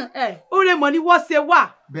 Oore mọ̀ ni wọ́n ṣe wà.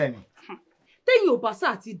 Bẹ́ẹ̀ni. Téyìn ò bá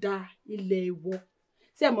sáà ti da ilẹ̀ ẹ̀wọ,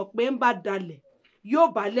 ṣe mọ̀ pé ń bá dalẹ̀ yóò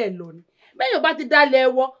balẹ̀ lọ ni. Bẹ́ẹ̀ yóò bá ti dalẹ̀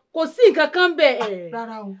ẹ̀wọ, kò sí nǹkan kan bẹ́ẹ̀.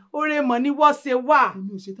 Rárá o. Oore mọ̀ ni wọ́n ṣe wà.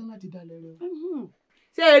 Èmi ò ṣetán láti dalẹ̀ rẹ o.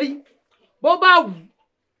 Ṣé ẹ rí, bó bá wù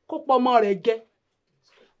kó pọ ọmọ rẹ̀ jẹ,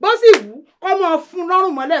 bó sì wù kó mọ fún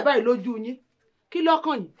lọ́rùn mọ́lẹ̀ báyìí lójú yín. Kí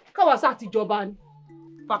lọ́kàn yín? Káwa sáà ti jọba ni.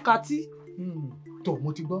 Fàkàtì. Tó mo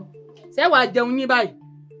ti gbọ́. Ṣé wàá jẹun yín báyìí?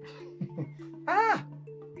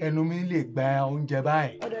 Ẹnu mi lè gba oúnjẹ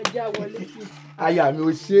báyìí. Ọ̀dọ̀ jẹ́ àwọlé sí. Aya mi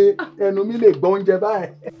ò ṣe, ẹnu mi lè gba oúnjẹ báyìí.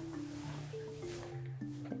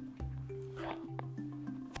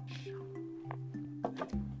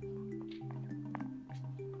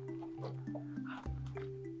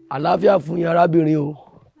 Àlàáfíà fún yín arábìnrin o.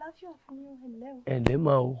 Àlàáfíà fún yín, ẹ̀lẹ́ o. Ẹ̀lẹ́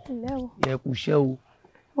mà o. Ẹ̀lẹ́ o. Ẹ kúṣẹ́ o.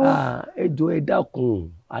 Ẹ jọ̀ọ́ ẹ dákun,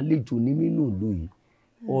 àlejò ní nínú ìlú yìí.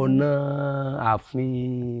 Ọ̀nà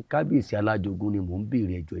ààfin kábíyèsí alájogun ni mò ń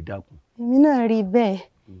béèrè, ẹ jọ̀ọ́ ẹ dákun. Èmi náà rí bẹ́ẹ̀,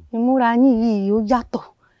 ìmúra yín yìí ó yàtọ̀.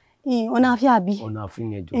 Ọ̀nà àfin àbí. Ọ̀nà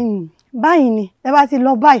ààfin yẹn jọ̀ọ́. Báyìí ni, ẹ bá ti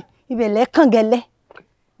lọ báyìí, ibẹ̀ lẹ́kàn gẹ́lẹ́.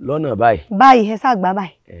 Lọ́nà báyìí. Báyìí ẹ ṣàgbá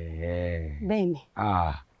báyìí. Bẹ́ẹ̀ ni.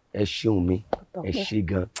 Ẹ ṣeun mi, ẹ ṣe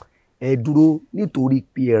gan. Ẹ dúró nítorí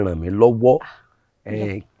pé ẹ ràn mí lọ́wọ́.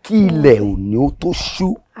 Kí ilẹ̀ òní ó tó ṣú,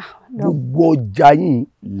 gbogbo ọjà yìí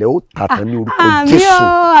lẹ ó tàtàn ní orúkọ Jésù.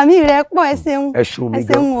 Àmì rẹ pọ̀, ẹ ṣeun. Ẹ ṣeun mi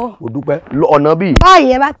gan, mo dúpẹ́. Ọ̀nà bíi.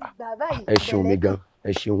 Báyìí ẹ bá ti gbà báyìí. Ẹ ṣeun mi gan,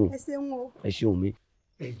 ẹ ṣeun. Ẹ ṣeun o. Ẹ ṣeun mi.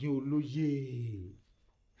 Ẹ̀yin olóyè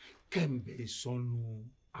Kẹ́mbẹ̀ Ìsọnù.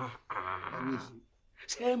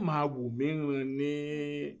 Ṣé máa wò mí ràn ni?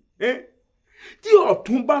 Tí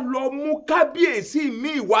ọ̀tún bá lọ mú kábíyèsí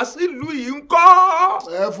mi wá sílùú yìí ńkọ́?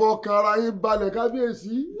 Ẹ fọkàn ara yín balẹ̀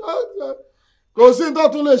kábíyèsí. Kò sí ní tó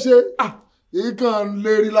tún lè ṣe. Ìkàn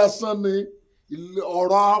lérí lásán ni.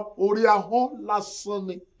 Ọ̀rọ̀ orí ahọ́n lásán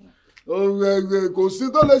ni. Kò sí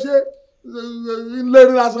tó lè ṣe.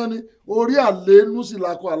 Lérí lásán ni. Orí àlénú sì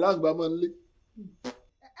lakọ aláǹgbá máa ń lé.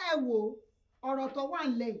 Ẹ wo ọ̀rọ̀ tó wà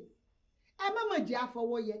ń lẹ́yìn. Ẹ má mọ̀ jẹ́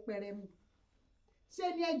àfọwọ́ yẹpẹrẹ mu. Ṣé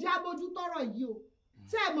ni ẹ jẹ́ abójútọ́rọ̀ yìí o?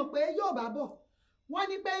 Ṣé ẹ mọ̀ pé yóò bá bọ̀? Wọ́n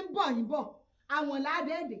ní pé ń bọ̀ yín bọ̀. Àwọn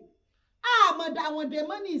ládẹ́ẹ̀dẹ̀. Àmọ̀dà àwọn dè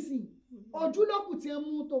mọ́ nísìn. Ojú lókù tí ń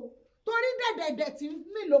mú tó. Torí dẹ̀dẹ̀dẹ̀ tí ń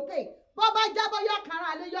mì lókè. Bọ́ bá jábọ́ yọ̀kàrà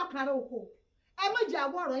alẹ́ yọ̀kàrà oko. Ẹ má jẹ́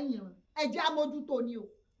àwọ̀rọ̀ ìyàn. Ẹ jẹ́ amójútó ni o.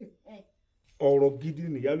 Ọ̀rọ̀ gidi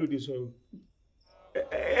nìyálóde sọ.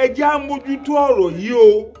 Ẹ jẹ́ amójútó ọ̀rọ̀ yìí o.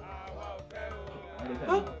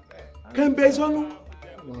 Kẹ́mbẹ̀ Ìsọnù.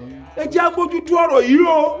 ẹ jẹ́ agbójútó ọ̀rọ̀ yìí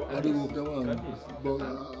o. ariwo kan wà gbọ́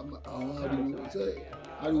àwọn ariwo ṣé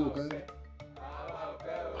ariwo kan.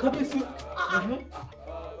 kábíyèsí.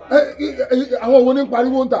 àwọn wo ní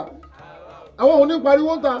pariwo ń ta àwọn wo ní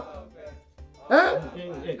pariwo ń ta.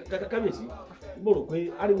 kábíyèsí mo rò pé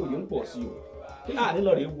ariwo yìí ń pọ̀ sí o kí láà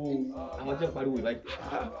nílò rèé wo àwọn tí ń pariwo ìbáyìí.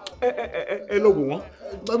 ẹ lọ wò wọ́n.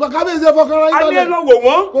 bàbá kábíyèsí ẹ fọkànra yín balẹ̀. a ní ẹ lọ wò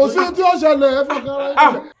wọ́n. kò sí tí ó ṣẹlẹ̀ ẹ fọkànra yín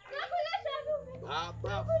balẹ̀.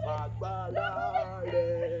 bàbá fagbára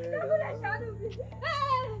rẹ̀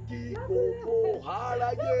kí gbogbo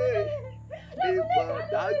aráyé lè mà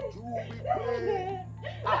dájú wípé.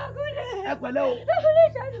 ẹ pẹ̀lẹ́ o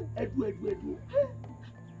ẹdú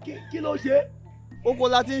kí ló ṣe. oko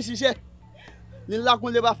la ti ń ṣiṣẹ́ ní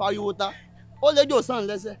Lákúnlé bá fariwo ta ó lè jò sàn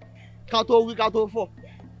lẹ́sẹ̀ ká tó wí ká tó fọ̀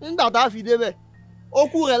nígbà tá a fi débẹ̀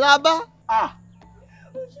okú rẹ̀ la bá.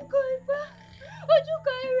 ojúkọ ibà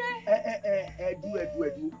ojúkọ rẹ. ẹdú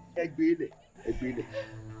ẹgbẹ́ ilẹ̀.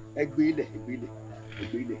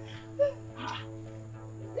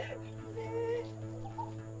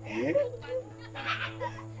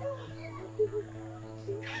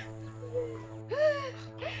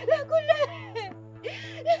 Lákúnlé.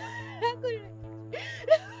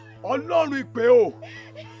 Ọlọ́run ìpè o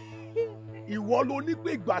ìwọ ló ní pé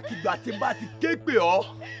ìgbàkigbà tí bá ti ké pè ọ́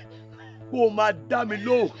kó o máa dá mi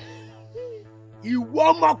lóhùn ìwọ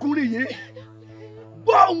ọmọkùnrin yìí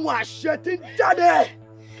gbọ́ ohùn àṣẹ tí ń jáde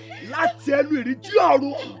láti ẹnu ìríjú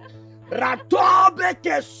ọ̀run ràtọ́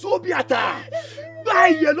bẹ́kẹ̀ sóbíàtà gba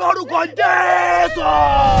ìyè lórúkọ Jésù.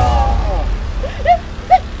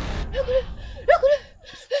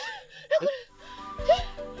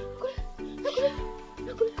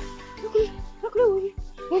 Lákúnlé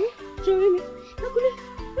wo mi ṣorí mi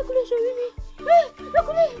Lákúnlé ṣorí mi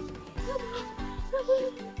Lákúnlé.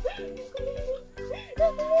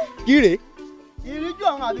 kíre ìríjú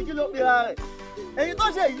ọ̀run àbí kí ló pera rẹ̀ èyí tó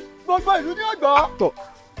ṣe yìí gbogbo ìlú ní ọgbọ́.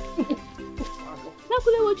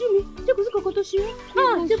 Lákúnlé wojú mi ṣé kò sí kankan tó ṣe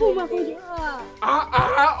wọ́n ṣé kò máa fọjú.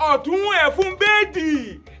 ọ̀tún ẹ̀ fún bẹ́ẹ̀dì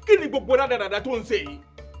kí ni gbogbo dáadáa tó ń ṣe yìí.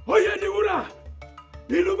 oyè ni wúrà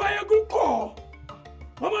ìlú báyẹ̀kú kọ̀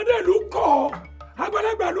ọmọdé ìlú kọ̀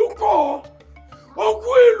àgbàlagbà ìlú kọ̀ òkú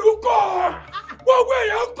ìlú kọ̀ gbogbo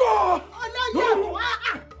èèyàn kọ̀.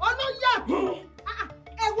 olóyè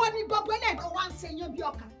ẹ̀wọ́ ni gbogbo eléyìí tó wá ń ṣe yan bí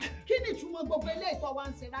ọkà kí ni ìtumọ̀ gbogbo eléyìí tó wá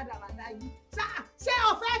ń ṣe rádaràda yìí ṣé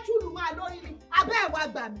ọ̀fẹ́ túlù máa lórí ni abẹ́ ẹ̀wà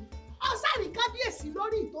gbà mí ọ̀sàrí kábíyèsí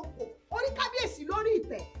lórí ìtókò orí kábíyèsí lórí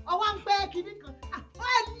ìtẹ́ ọwọ́ ń pẹ́ kínní kan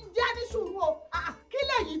jẹ́ ní sùúrù o kí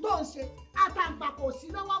lèyí tó ń ṣe àtàǹpàkò sí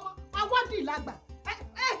lọ́wọ́ mọ́ awọ́dì lágbà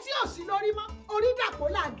tí ò sí lórí mọ́ orí dàpọ̀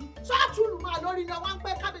láàgì sọ́ọ̀túlù máa lórí ni ọwọ́ ń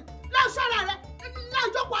pẹ́ kábíyèsí lọ sọ́ra rẹ lọ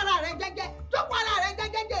jókòó ara rẹ jẹ́jẹ́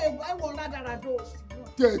ẹ̀wọ̀n rádaràda òsì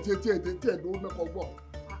tiẹ̀ ló mẹ́kọ̀ọ́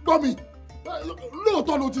gbọ́ mi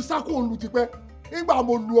lóòótọ́ ló ti sákò olù tipẹ́ nígbà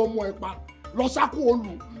mo lu ọmọ ẹ̀ pa lọ sákò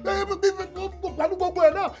olù pẹ̀lú gbogbo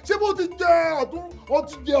ẹ̀ náà ṣé bó ti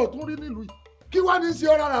jẹ ọ̀tún rí nílùú yìí kí wá ní sí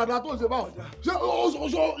ọ̀rọ̀ àdá tó ń ṣe báwọn ṣé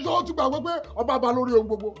ó ti gbàgbé pé ọba bá lórí ohun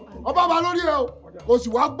gbogbo ọba bá lórí ẹ o kò sì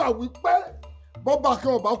wá gbà wípé bọ́ba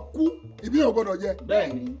kan ọba kú ìbí yóò gbọdọ̀ jẹ.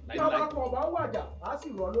 bẹ́ẹ̀ni tí ọba kan ọba wàjà á sì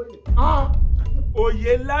rọ lóye.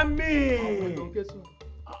 oyè lámì.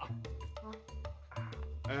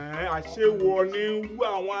 àṣewọ ni wú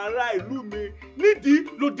àwọn ará ìlú mi nídìí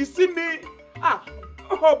lòdì sí mi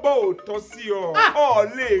ọba ò tọ́ sí ọ ọ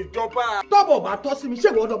lè jọba. tọ́bọ̀ bá tọ́ sí mi ṣé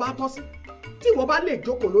ìwọ ọ̀dọ̀ bá tọ́ sí tí ìwọ bá lè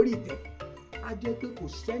jókòó lórí ìtẹ́ á jẹ́ pé kò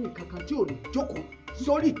sẹ́nì kankan tí ò lè jókòó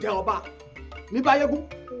sórí ìtẹ́ ọba ní báyégún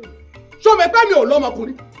ṣọmọ ẹgbẹ́ mi ò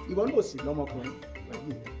lọ́mọkùnrin ìwọ náà sì lọ́mọkùnrin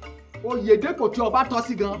oyèdèpọ̀ tí ọba tọ́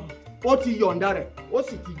sí gan ó ti yọ̀ǹda rẹ̀ ó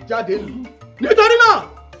sì ti jáde lù nítorí náà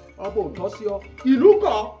ọba ò tọ́ sí ọ ìlú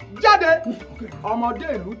kọ̀ jáde ọmọdé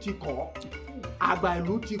ìlú ti kọ̀ àgbà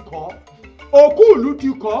ìlú ti kọ̀ òkú ìlú ti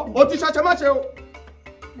kọ̀ ó ti ṣaṣẹ́ má ṣe o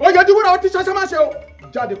oyèdìwúrà ó ti ṣaṣẹ́ má ṣe o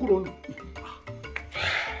jáde kúrò nù.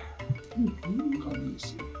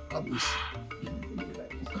 kábíyèsí.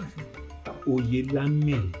 oyè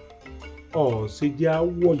lámì ọ̀sẹ̀jẹ̀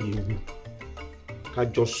àwọ̀yẹ̀wò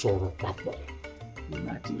kájọ sọ̀rọ̀ papọ̀.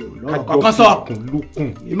 kájọ fikùn lukùn.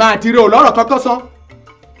 ìmọ̀ àtìrí ò lọ́rọ̀ kankan sọ.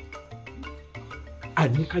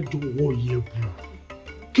 àní kájọ wọ̀yẹ̀wò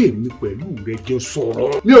kéèmí pẹ̀lú rẹ jẹ́ sọ̀rọ̀.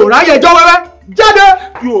 mi ò ráyè ẹjọ́ wẹ́wẹ́ jáde.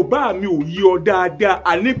 yorùbá mi ò yí ọ dáadáa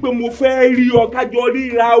àní pé mo fẹ́ rí ọ kájọ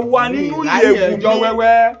ríra wa nínú ìyẹ̀wù mi. ráyè ẹjọ́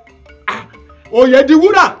wẹ́wẹ́.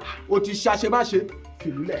 oyèdìwúrà ó ti ṣàṣemáṣe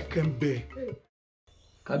fìlúlẹ̀. kẹ́ńbẹ́.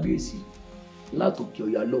 kábíyèsí látòkè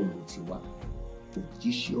ọ̀yà lọ́run ti wá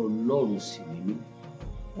òjíṣẹ́ ọlọ́run sì ni mí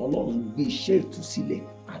ọlọ́run gbé iṣẹ́ ìtúsílẹ̀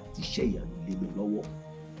àti iṣẹ́ ìyanu lé mi lọ́wọ́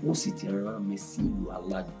wọ́n sì ti rán mi sí ìlú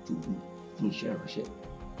alájogún fún iṣẹ́ ìránṣẹ́.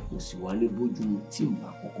 Mo sì wá ní bójúmu tí n bá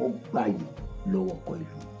kọ́kọ́ gbààyè lọ́wọ́ ọkọ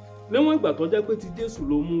ìlú. Níwọ̀n ìgbà tó jẹ́ pé ti Jésù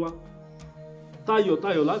ló mú wá,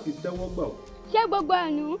 tayọ̀tayọ̀ láti tẹ́wọ́ gbà ó. Ṣé gbogbo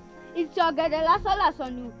ẹnu ìtì ọ̀gẹ̀dẹ̀ lásánlàsàn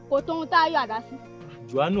ni kò tóhun tá a yọ àdá sí?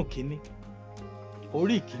 Jòhánù kínní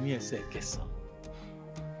orí ìkíní ẹsẹ̀ 9.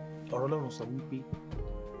 Ọ̀rọ̀ Ọlọ́run sọ wípé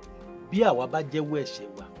bí àwa bá jẹ́wọ́ ẹ̀ṣẹ̀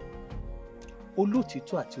wa,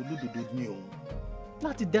 olóòtítọ́ àti olódodo ni òun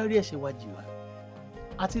láti dárí ẹ̀ṣẹ̀ wa jì wá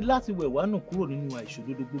àti láti wẹ̀ wá nù kúrò nínú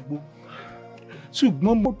àìṣòdodo gbogbo.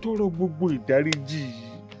 Ṣùgbọ́n mo tọrọ gbogbo ìdáríjì.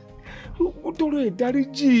 Mo tọrọ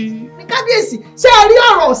ìdáríjì. Ní kábíyèsí, ṣé ẹ rí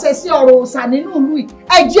ọ̀rọ̀ ọ̀sẹ̀ sí ọ̀rọ̀ òòṣà nínú ìlú yìí?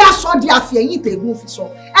 Ẹ jẹ́ aṣọ di àfẹ̀yìn tègún fi sọ.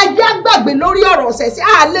 Ẹ jẹ́ àgbàgbé lórí ọ̀rọ̀ ọ̀sẹ̀ sí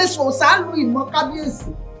àlẹ́ sòòṣà ń lu ìmọ̀ kábíyèsí.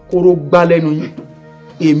 Kóró gbá lẹ́nu yín.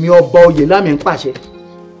 Èmi ọba Oyèlámì ń pàṣẹ.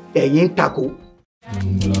 Ẹ̀yin ń takò.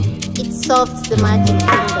 It solves the magic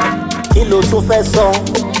kingdom. Kí ló tún fẹ́ sọ?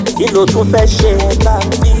 Kí ló tún fẹ́ ṣe?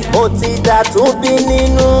 Ó ti dà tún bí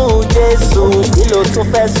nínú Jésù. Kí ló tún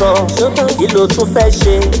fẹ́ sọ? Kí ló tún fẹ́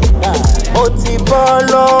ṣe? Ó ti bọ́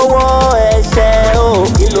lọ́wọ́ ẹ̀ṣẹ̀ o.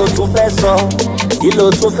 Kí ló tún fẹ́ sọ? Kí ló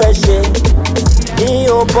tún fẹ́ ṣe? Ní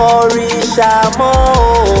o borí ṣàmọ́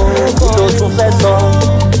o. Kí ló tún fẹ́ sọ?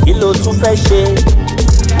 Kí ló tún fẹ́ ṣe?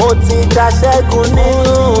 Mo ti dá ṣẹ́gun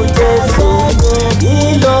nínú Jésù. Kí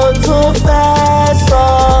ló tún fẹ́ sọ?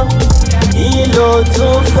 Kí ló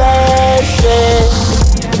tún fẹ́ ṣe?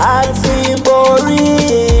 Àti borí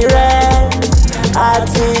rẹ̀,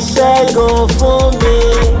 àti ṣẹ́gun fún mi,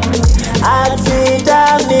 àti dá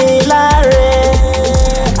mi láre,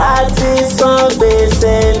 àti san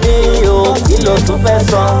gbèsè mi o. Kí ló tún fẹ́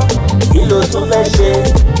sọ? Kí ló tún fẹ́ ṣe?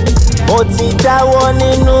 Mo ti jáwọ́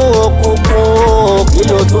nínú òkùnkùn o. Kí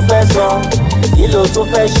ló tún fẹ́ sọ? Kí ló tún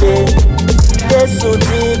fẹ́ ṣe? Jésù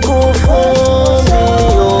ti kú fún mi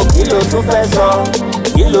o. Kí ló tún fẹ́ sọ?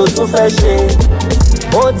 Kí ló tún fẹ́ ṣe?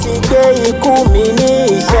 Ó ti gbé ikú mi ní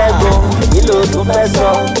ìṣẹ́gun. Kí ló tún fẹ́ sọ?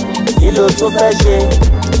 Kí ló tún fẹ́ ṣe?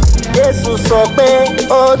 Jésù sọ pé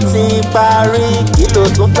ó ti parí. Kí ló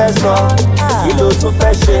tún fẹ́ sọ? Kí ló tún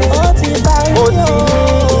fẹ́ ṣe? Ó ti ní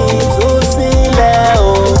ìtúsílẹ̀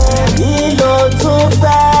o. Kí ló tún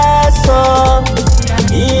fẹ́ sọ?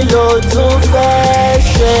 Kí ló tún fẹ́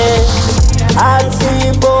ṣe? Àti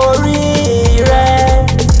borí rẹ̀,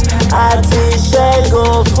 àti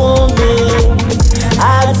ṣẹ́gun fún mi,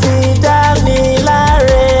 àti dá mi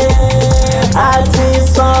láre, àti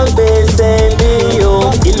san gbèsè mi o.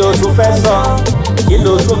 Kí ló tún fẹ́ sọ? Kí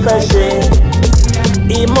ló tún fẹ́ ṣe?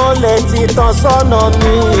 Ìmọ́lẹ̀ ti tàn sọ́nà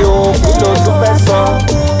mi o. Kí ló tún fẹ́ sọ?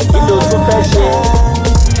 Kí ló tún fẹ́ ṣe?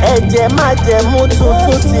 Ẹ̀jẹ̀ májẹ̀mú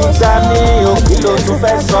tuntun ti gbà mí o. Kí ló tún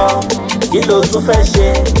fẹ́ sọ? Kí ló tún fẹ́ ṣe?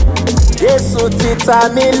 Jésù ti ta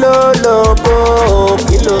mí lólobó.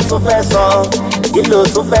 Kí ló tún fẹ́ sọ? Kí ló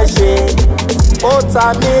tún fẹ́ ṣe? Ó ta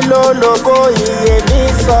mí lólobó, iye mi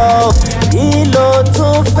sọ. Kí ló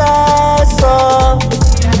tún fẹ́ sọ?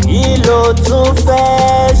 Kí ló tún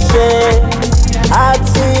fẹ́ ṣe?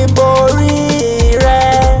 Àti borí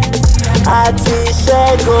rẹ̀, àti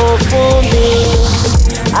ṣẹ́gun fún mi,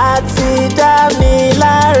 àti dá mi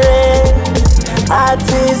láre,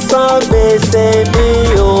 àti san gbèsè mi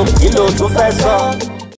o. Kí ló tún fẹ́ sọ?